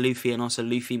 Luffy meets Luffy, and also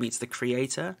Luffy meets the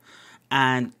creator,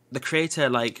 and the creator,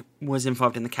 like, was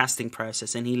involved in the casting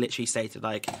process, and he literally stated,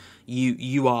 like,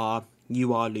 you are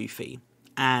Luffy.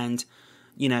 And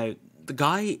the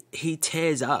guy, he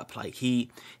tears up, like he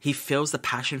feels the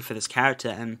passion for this character,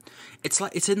 and it's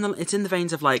like it's in the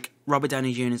veins of like Robert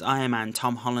Downey Jr.'s Iron Man,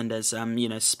 Tom Holland as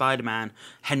Spider-Man,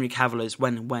 Henry Cavill as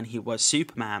when he was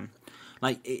Superman.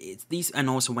 Like it's these, and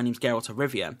also when he was Geralt of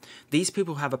Rivia, these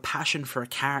people have a passion for a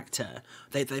character.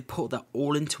 They put that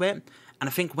all into it, and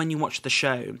I think when you watch the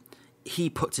show, he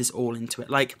puts his all into it.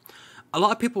 Like, a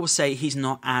lot of people will say he's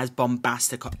not as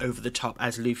bombastic or over the top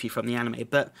as Luffy from the anime,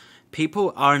 but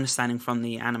people are understanding from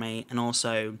the anime and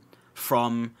also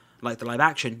from like the live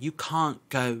action, you can't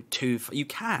go too far. You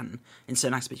can in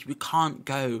certain aspects, you can't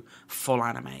go full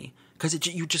anime because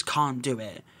you just can't do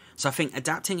it. So I think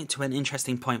adapting it to an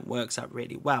interesting point works out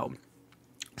really well.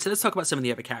 So let's talk about some of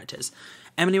the other characters.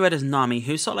 Emily Redder's Nami,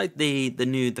 who's sort of like the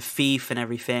thief and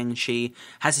everything. She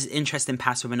has this interesting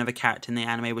past with another character in the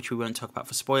anime, which we won't talk about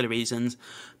for spoiler reasons.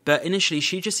 But initially,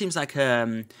 she just seems like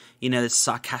this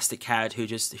sarcastic character who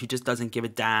just doesn't give a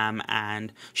damn,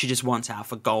 and she just wants out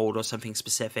for gold or something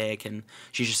specific, and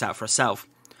she's just out for herself.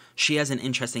 She has an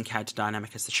interesting character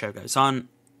dynamic as the show goes on.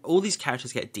 All these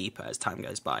characters get deeper as time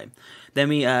goes by. Then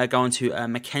we go on to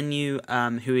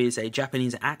Makenyu, who is a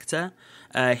Japanese actor.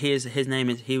 His name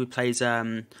is, he plays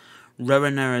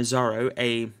Roronoa Zoro.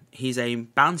 He's a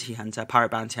bounty hunter,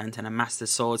 pirate bounty hunter, and a master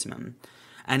swordsman.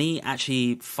 And he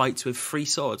actually fights with 3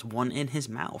 swords, one in his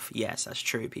mouth. Yes, that's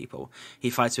true, people. He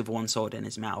fights with 1 sword in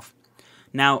his mouth.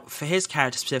 Now, for his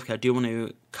character specifically, I do want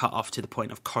to cut off to the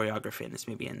point of choreography in this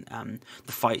movie and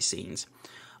the fight scenes.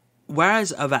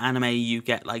 Whereas other anime, you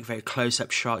get like very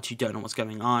close-up shots, you don't know what's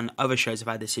going on. Other shows have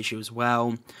had this issue as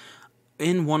well.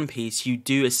 In One Piece, you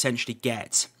do essentially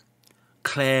get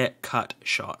clear-cut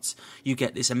shots. You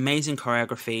get this amazing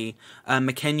choreography.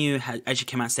 Makenyu, as you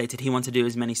came out, stated he wanted to do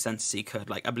as many stunts as he could.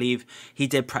 Like, I believe he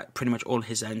did pretty much all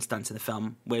his own stunts in the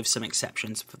film, with some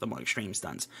exceptions for the more extreme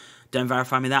stunts. Don't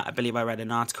verify me that. I believe I read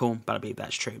an article, but I believe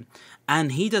that's true.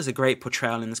 And he does a great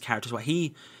portrayal in this character as well.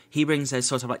 He brings a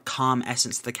sort of like calm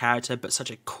essence to the character, but such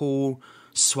a cool,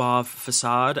 suave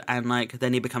facade, and like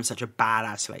then he becomes such a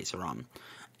badass later on.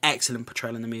 Excellent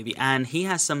portrayal in the movie, and he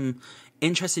has some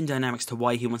interesting dynamics to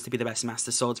why he wants to be the best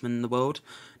master swordsman in the world.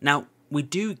 Now, we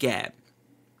do get,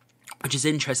 which is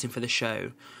interesting for the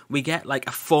show, we get like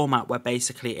a format where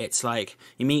basically it's like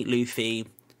you meet Luffy,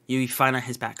 you find out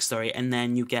his backstory, and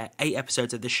then you get 8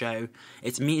 episodes of the show.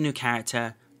 It's meet a new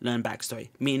character, learn backstory,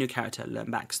 meet a new character, learn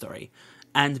backstory.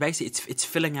 And basically, it's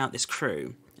filling out this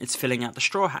crew. It's filling out the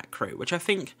Straw Hat crew, which I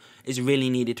think is really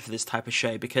needed for this type of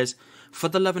show, because for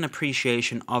the love and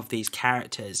appreciation of these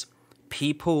characters,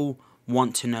 people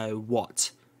want to know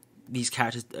what these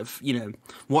characters,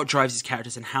 what drives these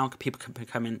characters, and how people can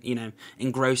become,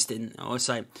 engrossed in, or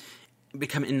so,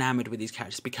 become enamored with these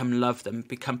characters, love them,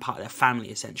 become part of their family,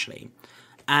 essentially.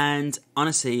 And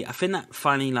honestly, I think that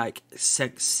finally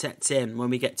sets in when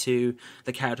we get to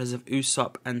the characters of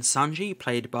Usopp and Sanji,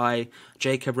 played by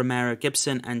Jacob Romero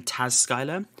Gibson and Taz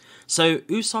Skylar. So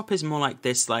Usopp is more like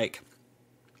this,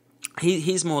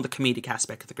 he's more the comedic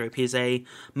aspect of the group. He's a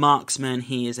marksman,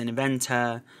 he is an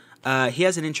inventor, He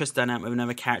has an interesting dynamic with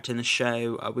another character in the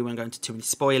show. We won't go into too many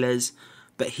spoilers,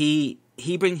 but he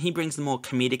brings the more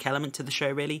comedic element to the show,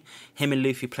 really. Him and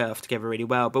Luffy play off together really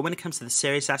well, but when it comes to the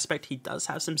serious aspect, he does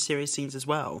have some serious scenes as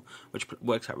well, which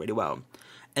works out really well.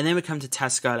 And then we come to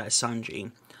Tasuku as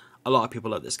Sanji. A lot of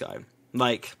people love this guy.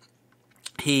 Like,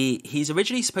 he's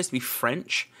originally supposed to be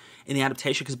French in the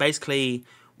adaptation, because basically,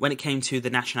 when it came to the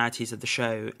nationalities of the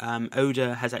show,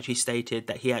 Oda has actually stated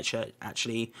that he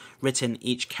actually written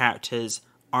each character's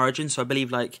origin. So I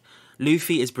believe, like,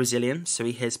 Luffy is Brazilian, so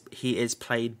he is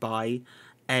played by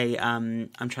a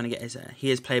I'm trying to get his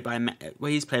he's played by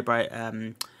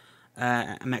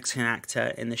a Mexican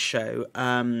actor in the show.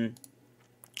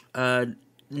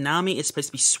 Nami is supposed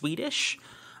to be Swedish.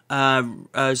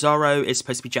 Zoro is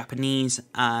supposed to be Japanese.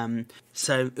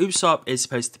 So Usopp is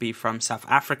supposed to be from South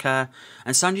Africa,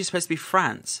 and Sanji is supposed to be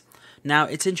France. Now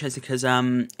it's interesting because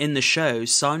in the show,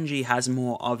 Sanji has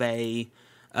more of a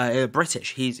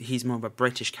British. He's more of a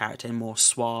British character and more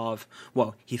suave.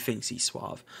 Well, he thinks he's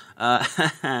suave,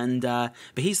 but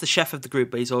he's the chef of the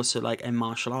group. But he's also like a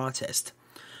martial artist.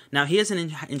 Now he has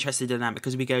an interesting dynamic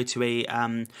because we go to we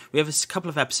have a couple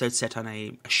of episodes set on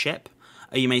a ship.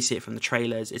 You may see it from the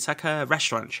trailers. It's like a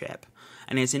restaurant ship,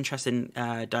 and it's interesting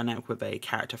dynamic with a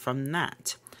character from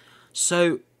that.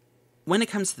 So when it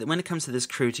comes to this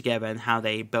crew together and how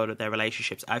they build up their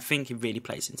relationships, I think it really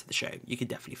plays into the show. You can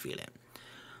definitely feel it.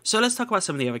 So let's talk about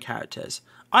some of the other characters.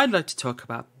 I'd like to talk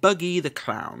about Buggy the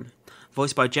Clown,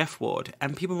 voiced by Jeff Ward,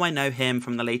 and people might know him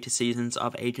from the later seasons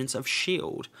of Agents of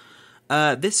S.H.I.E.L.D.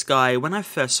 This guy, when I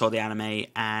first saw the anime,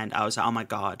 and I was like, oh my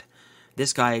god,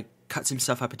 this guy cuts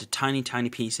himself up into tiny, tiny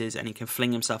pieces, and he can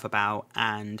fling himself about,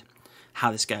 and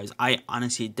how this goes. I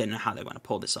honestly don't know how they're going to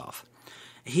pull this off.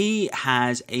 He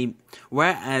has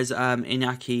whereas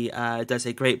Inaki does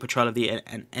a great portrayal of the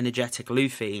energetic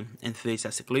Luffy,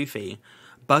 enthusiastic Luffy,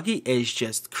 Buggy is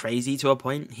just crazy to a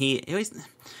point.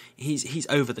 He's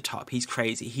over the top. He's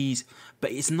crazy.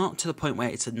 But it's not to the point where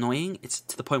it's annoying. It's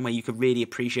to the point where you could really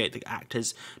appreciate the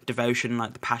actor's devotion,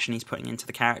 like the passion he's putting into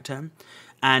the character.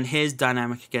 And his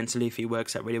dynamic against Luffy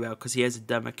works out really well because he has a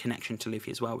direct connection to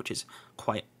Luffy as well, which is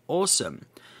quite awesome.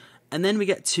 And then we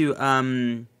get to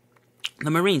the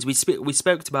Marines. We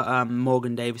spoke about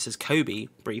Morgan Davis's Kobe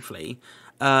briefly.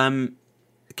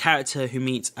 Character who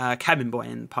meets Cabin Boy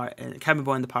in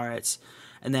the Pirates,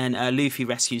 and then Luffy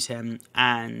rescues him,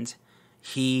 and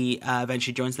he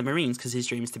eventually joins the Marines because his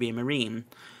dream is to be a Marine.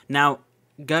 Now,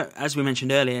 as we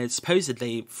mentioned earlier,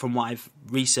 supposedly, from what I've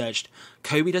researched,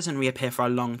 Kobe doesn't reappear for a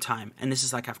long time, and this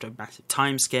is like after a massive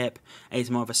time skip, and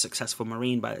he's more of a successful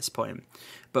Marine by this point.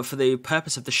 But for the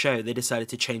purpose of the show, they decided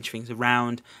to change things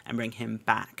around and bring him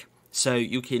back. So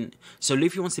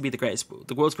Luffy wants to be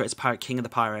the world's greatest pirate, king of the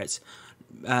pirates.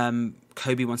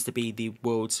 Kobe wants to be the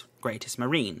world's greatest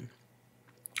Marine,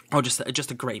 or just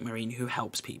a great Marine who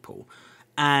helps people.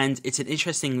 And it's an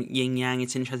interesting yin-yang,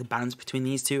 it's an interesting balance between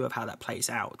these two of how that plays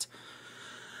out.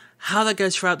 How that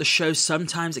goes throughout the show,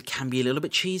 sometimes it can be a little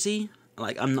bit cheesy.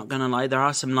 Like, I'm not gonna lie, there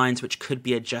are some lines which could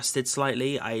be adjusted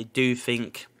slightly. I do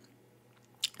think,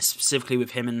 specifically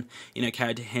with him and,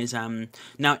 character, his,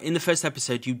 now, in the first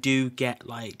episode, you do get,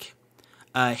 like,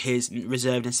 his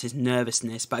reservedness, his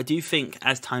nervousness, but I do think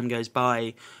as time goes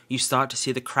by, you start to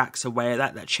see the cracks away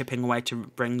at that chipping away to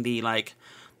bring the, like,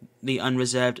 the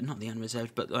unreserved, not the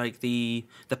unreserved, but like the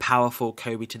powerful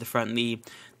Kobe to the front, the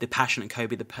passionate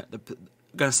Kobe, the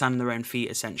going to stand on their own feet,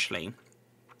 essentially.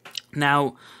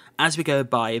 Now, as we go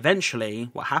by, eventually,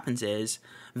 what happens is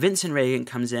Vincent Reagan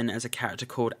comes in as a character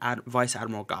called Vice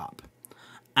Admiral Garp.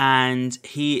 And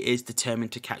he is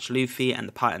determined to catch Luffy and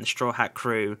the pirate and the Straw Hat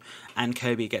crew, and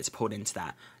Kobe gets pulled into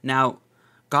that. Now,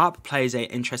 Garp plays an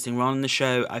interesting role in the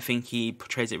show. I think he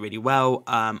portrays it really well.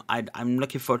 I'm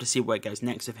looking forward to see where it goes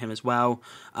next with him as well.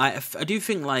 I do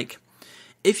think, like,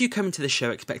 if you come into the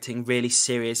show expecting really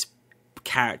serious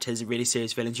characters, really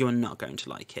serious villains, you're not going to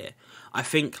like it. I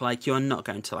think, like, you're not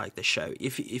going to like the show.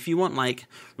 If you want, like,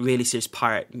 really serious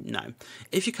pirate, no.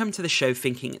 If you come to the show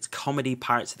thinking it's comedy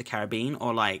Pirates of the Caribbean,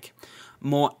 or, like,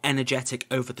 more energetic,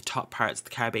 over-the-top Pirates of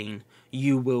the Caribbean,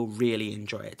 you will really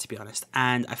enjoy it, to be honest.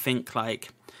 And I think, like,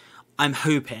 I'm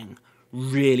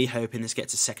really hoping this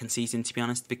gets a second season, to be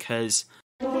honest, because...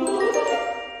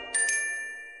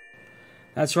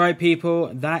 That's right, people.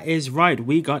 That is right.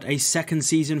 We got a second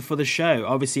season for the show.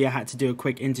 Obviously, I had to do a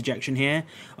quick interjection here.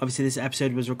 Obviously, this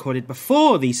episode was recorded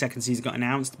before the second season got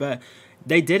announced, but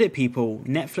they did it, people.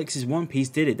 Netflix's One Piece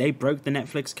did it. They broke the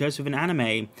Netflix curse with an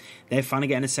anime. They're finally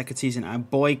getting a second season,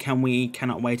 and boy,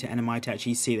 cannot wait at NMI to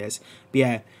actually see this. But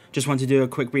yeah, just want to do a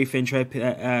quick brief intro,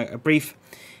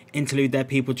 interlude there,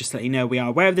 people, just to let you know we are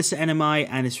aware of this at NMI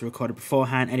and it's recorded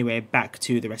beforehand. Anyway, back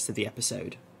to the rest of the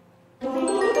episode.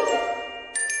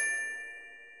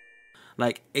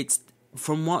 Like, it's,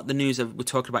 from what the news we're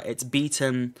talking about, it's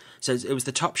beaten, so it was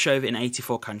the top show in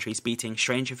 84 countries, beating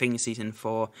Stranger Things Season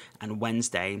 4 and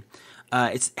Wednesday.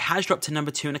 It has dropped to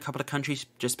number 2 in a couple of countries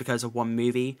just because of one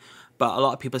movie, but a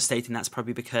lot of people are stating that's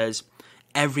probably because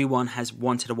everyone has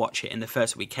wanted to watch it in the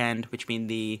first weekend, which means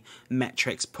the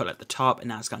metrics put at the top, and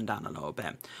now it's gone down a little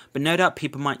bit. But no doubt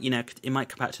people might, it might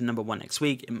come back to number 1 next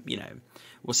week, and,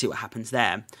 we'll see what happens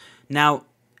there. Now,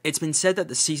 it's been said that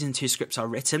the Season 2 scripts are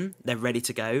written, they're ready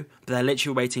to go, but they're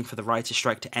literally waiting for the writer's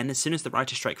strike to end. As soon as the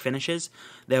writer's strike finishes,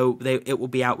 it will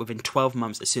be out within 12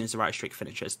 months as soon as the writer's strike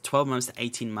finishes. 12 months to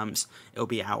 18 months, it'll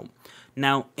be out.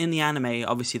 Now, in the anime,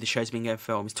 obviously the show's been going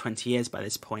for almost 20 years by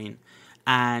this point,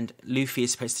 and Luffy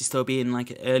is supposed to still be in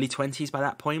like early 20s by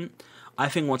that point. I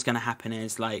think what's going to happen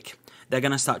is like they're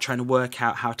going to start trying to work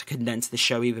out how to condense the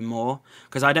show even more,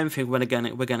 because I don't think we're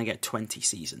going to get 20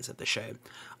 seasons of the show.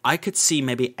 I could see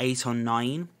maybe 8 or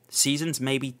 9 seasons,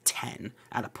 maybe 10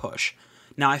 at a push.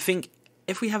 Now I think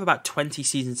if we have about 20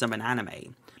 seasons of an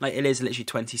anime, like it is literally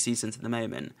 20 seasons at the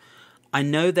moment, I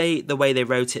know the way they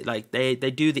wrote it, like they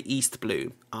do the East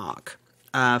Blue arc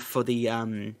for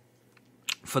the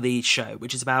show,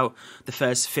 which is about the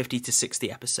first 50 to 60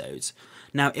 episodes.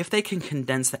 Now, if they can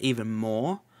condense that even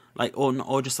more, like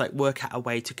or just like work out a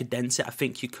way to condense it, I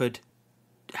think you could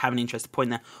have an interesting point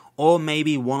there. Or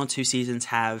maybe 1 or 2 seasons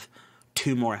have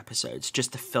 2 more episodes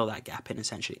just to fill that gap in,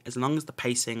 essentially, as long as the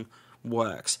pacing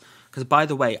works. Because, by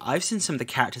the way, I've seen some of the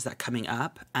characters that are coming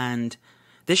up, and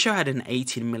this show had an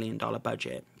 $18 million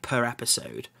budget per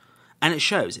episode. And it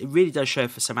shows. It really does show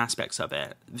for some aspects of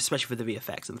it, especially for the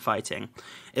VFX and the fighting.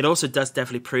 It also does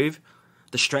definitely prove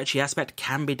the stretchy aspect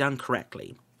can be done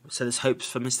correctly. So there's hopes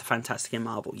for Mr. Fantastic in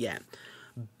Marvel, yeah.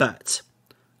 But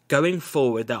going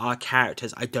forward, there are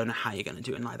characters I don't know how you're going to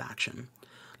do in live action.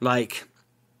 Like,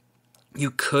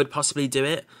 you could possibly do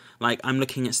it. Like, I'm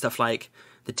looking at stuff like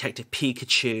Detective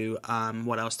Pikachu.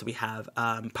 What else do we have?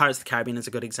 Pirates of the Caribbean is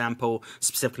a good example,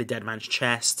 specifically Dead Man's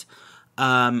Chest.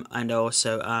 And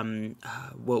also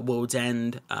World's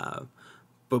End,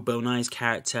 Bill Nye's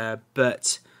character.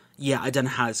 But yeah, I don't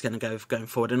know how it's going to go going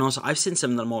forward. And also, I've seen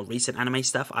some of the more recent anime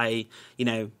stuff.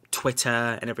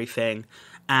 Twitter and everything,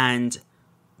 and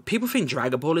people think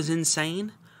Dragon Ball is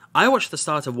insane. I watched the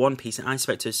start of One Piece, and I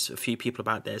spoke to a few people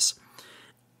about this.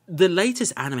 The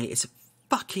latest anime is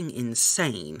fucking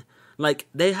insane. Like,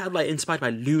 they have inspired by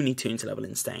Looney Tunes level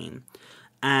insane.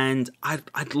 And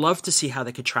I'd love to see how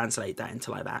they could translate that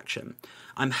into live action.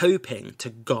 I'm hoping to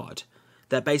God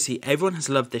that basically everyone has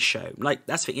loved this show. Like,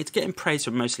 that's the thing, it's getting praise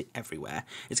from mostly everywhere.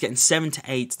 It's getting 7 to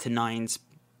 8 to 9s.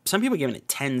 Some people are giving it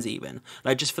 10s even.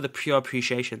 Like, just for the pure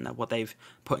appreciation that what they've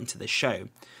put into this show.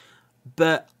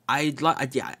 But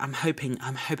I'm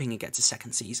hoping it gets a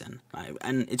second season. Right?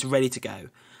 And it's ready to go.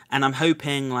 And I'm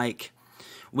hoping,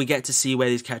 we get to see where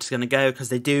these characters are going to go.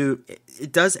 Because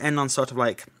it does end on sort of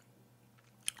a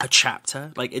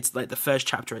chapter, it's the first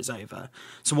chapter is over.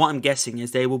 So what I'm guessing is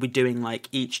they will be doing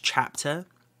each chapter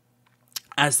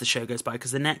as the show goes by,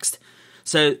 because looking at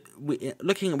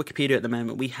Wikipedia at the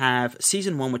moment, we have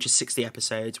season 1, which is 60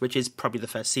 episodes, which is probably the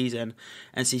first season,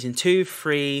 and season 2,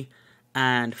 3,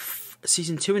 and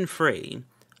season 2 and 3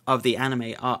 of the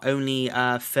anime are only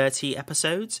 30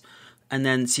 episodes, and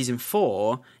then season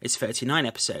 4 is 39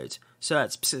 episodes, so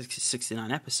that's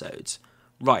 69 episodes,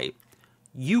 right?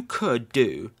 You could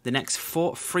do the next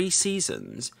 3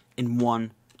 seasons in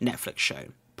one Netflix show,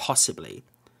 possibly.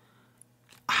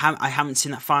 I haven't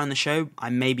seen that far in the show. I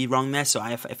may be wrong there, so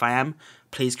if I am,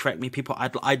 please correct me, people.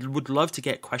 I would love to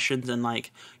get questions and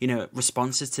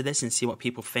responses to this and see what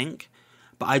people think.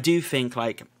 But I do think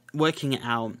working it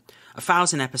out,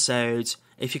 1,000 episodes.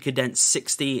 If you condense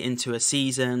 60 into a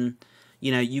season,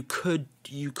 you could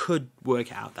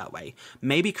work it out that way.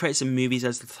 Maybe create some movies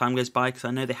as the time goes by, because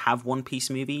I know they have One Piece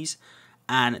movies,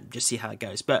 and just see how it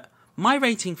goes. But my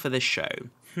rating for this show,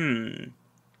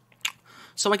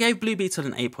 so I gave Blue Beetle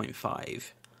an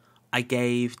 8.5. I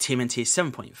gave TMNT a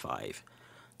 7.5.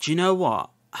 Do you know what?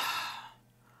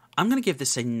 I'm going to give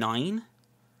this a 9.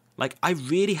 I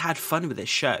really had fun with this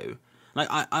show.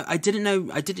 I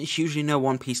didn't hugely know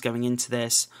One Piece going into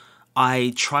this.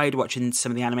 I tried watching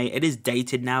some of the anime. It is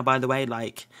dated now, by the way,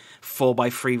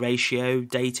 4:3 ratio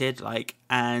dated,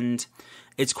 and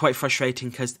it's quite frustrating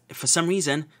because for some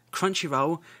reason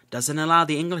Crunchyroll doesn't allow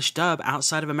the English dub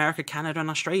outside of America, Canada, and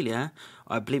Australia.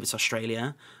 I believe it's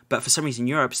Australia, but for some reason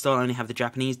Europe still only have the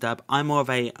Japanese dub.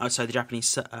 The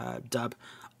Japanese dub.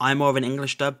 I'm more of an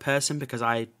English dub person because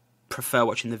I prefer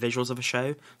watching the visuals of a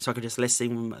show, so I could just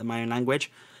listen in my own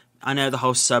language. I know the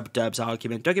whole sub-dubs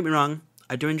argument. Don't get me wrong,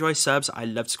 I do enjoy subs. I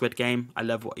love Squid Game. I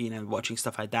love, watching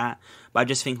stuff like that. But I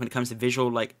just think when it comes to visual,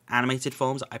 like, animated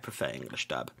forms, I prefer English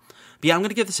dub. But yeah, I'm going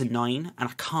to give this a 9, and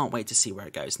I can't wait to see where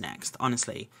it goes next,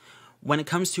 honestly. When it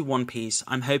comes to One Piece,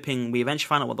 I'm hoping we eventually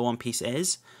find out what the One Piece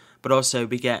is, but also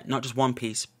we get not just one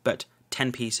piece, but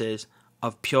 10 pieces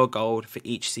of pure gold for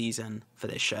each season for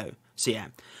this show. So yeah,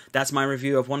 that's my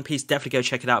review of One Piece. Definitely go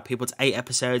check it out, people. It's 8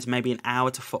 episodes, maybe an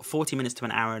hour to 40 minutes to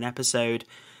an hour an episode.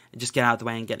 Just get out of the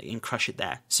way and get it and crush it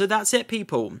there. So that's it,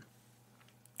 people.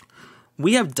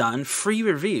 We have done 3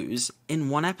 reviews in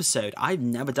one episode. I've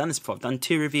never done this before. I've done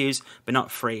 2 reviews, but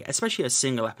not 3, especially a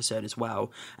single episode as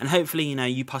well. And hopefully,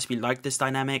 you possibly like this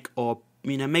dynamic, or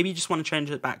maybe you just want to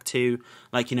change it back to,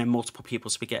 like, multiple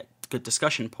people so we get good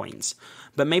discussion points.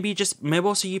 But maybe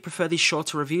also you prefer these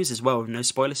shorter reviews as well, no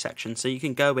spoiler section, so you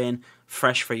can go in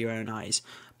fresh for your own eyes.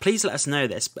 Please let us know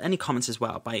this, but any comments as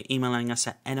well, by emailing us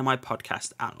at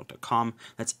nmipodcast@outlook.com.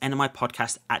 That's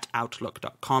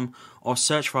nmipodcast@outlook.com, or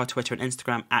search for our Twitter and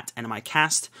Instagram at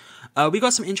nmicast. We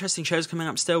got some interesting shows coming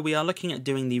up still. We are looking at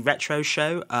doing the retro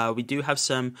show. We do have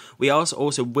some. We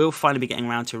also will finally be getting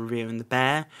around to reviewing The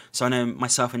Bear. So I know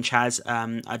myself and Chaz are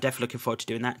definitely looking forward to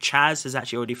doing that. Chaz has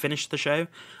actually already finished the show.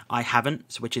 I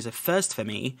haven't, which is a first for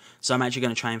me. So I'm actually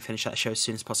going to try and finish that show as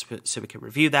soon as possible so we can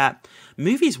review that.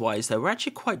 Movies-wise, though, we're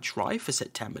actually quite dry for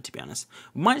September, to be honest.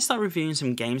 We might start reviewing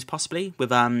some games, possibly,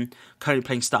 with currently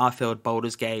playing Starfield,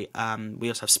 Baldur's Gate. We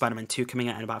also have Spider-Man 2 coming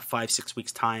out in about 5-6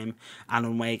 weeks' time.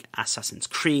 Alan Wake, Assassin's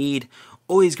Creed.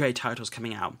 All these great titles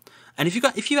coming out. And if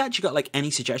you actually got like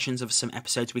any suggestions of some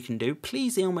episodes we can do,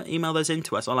 please email those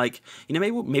into us. Or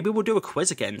maybe we'll do a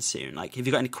quiz again soon. Like, if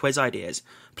you got any quiz ideas,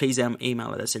 please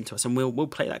email those into us, and we'll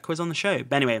play that quiz on the show.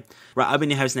 But anyway, right, I've been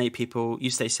your host, Nate. People, you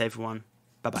stay safe, everyone.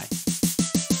 Bye bye.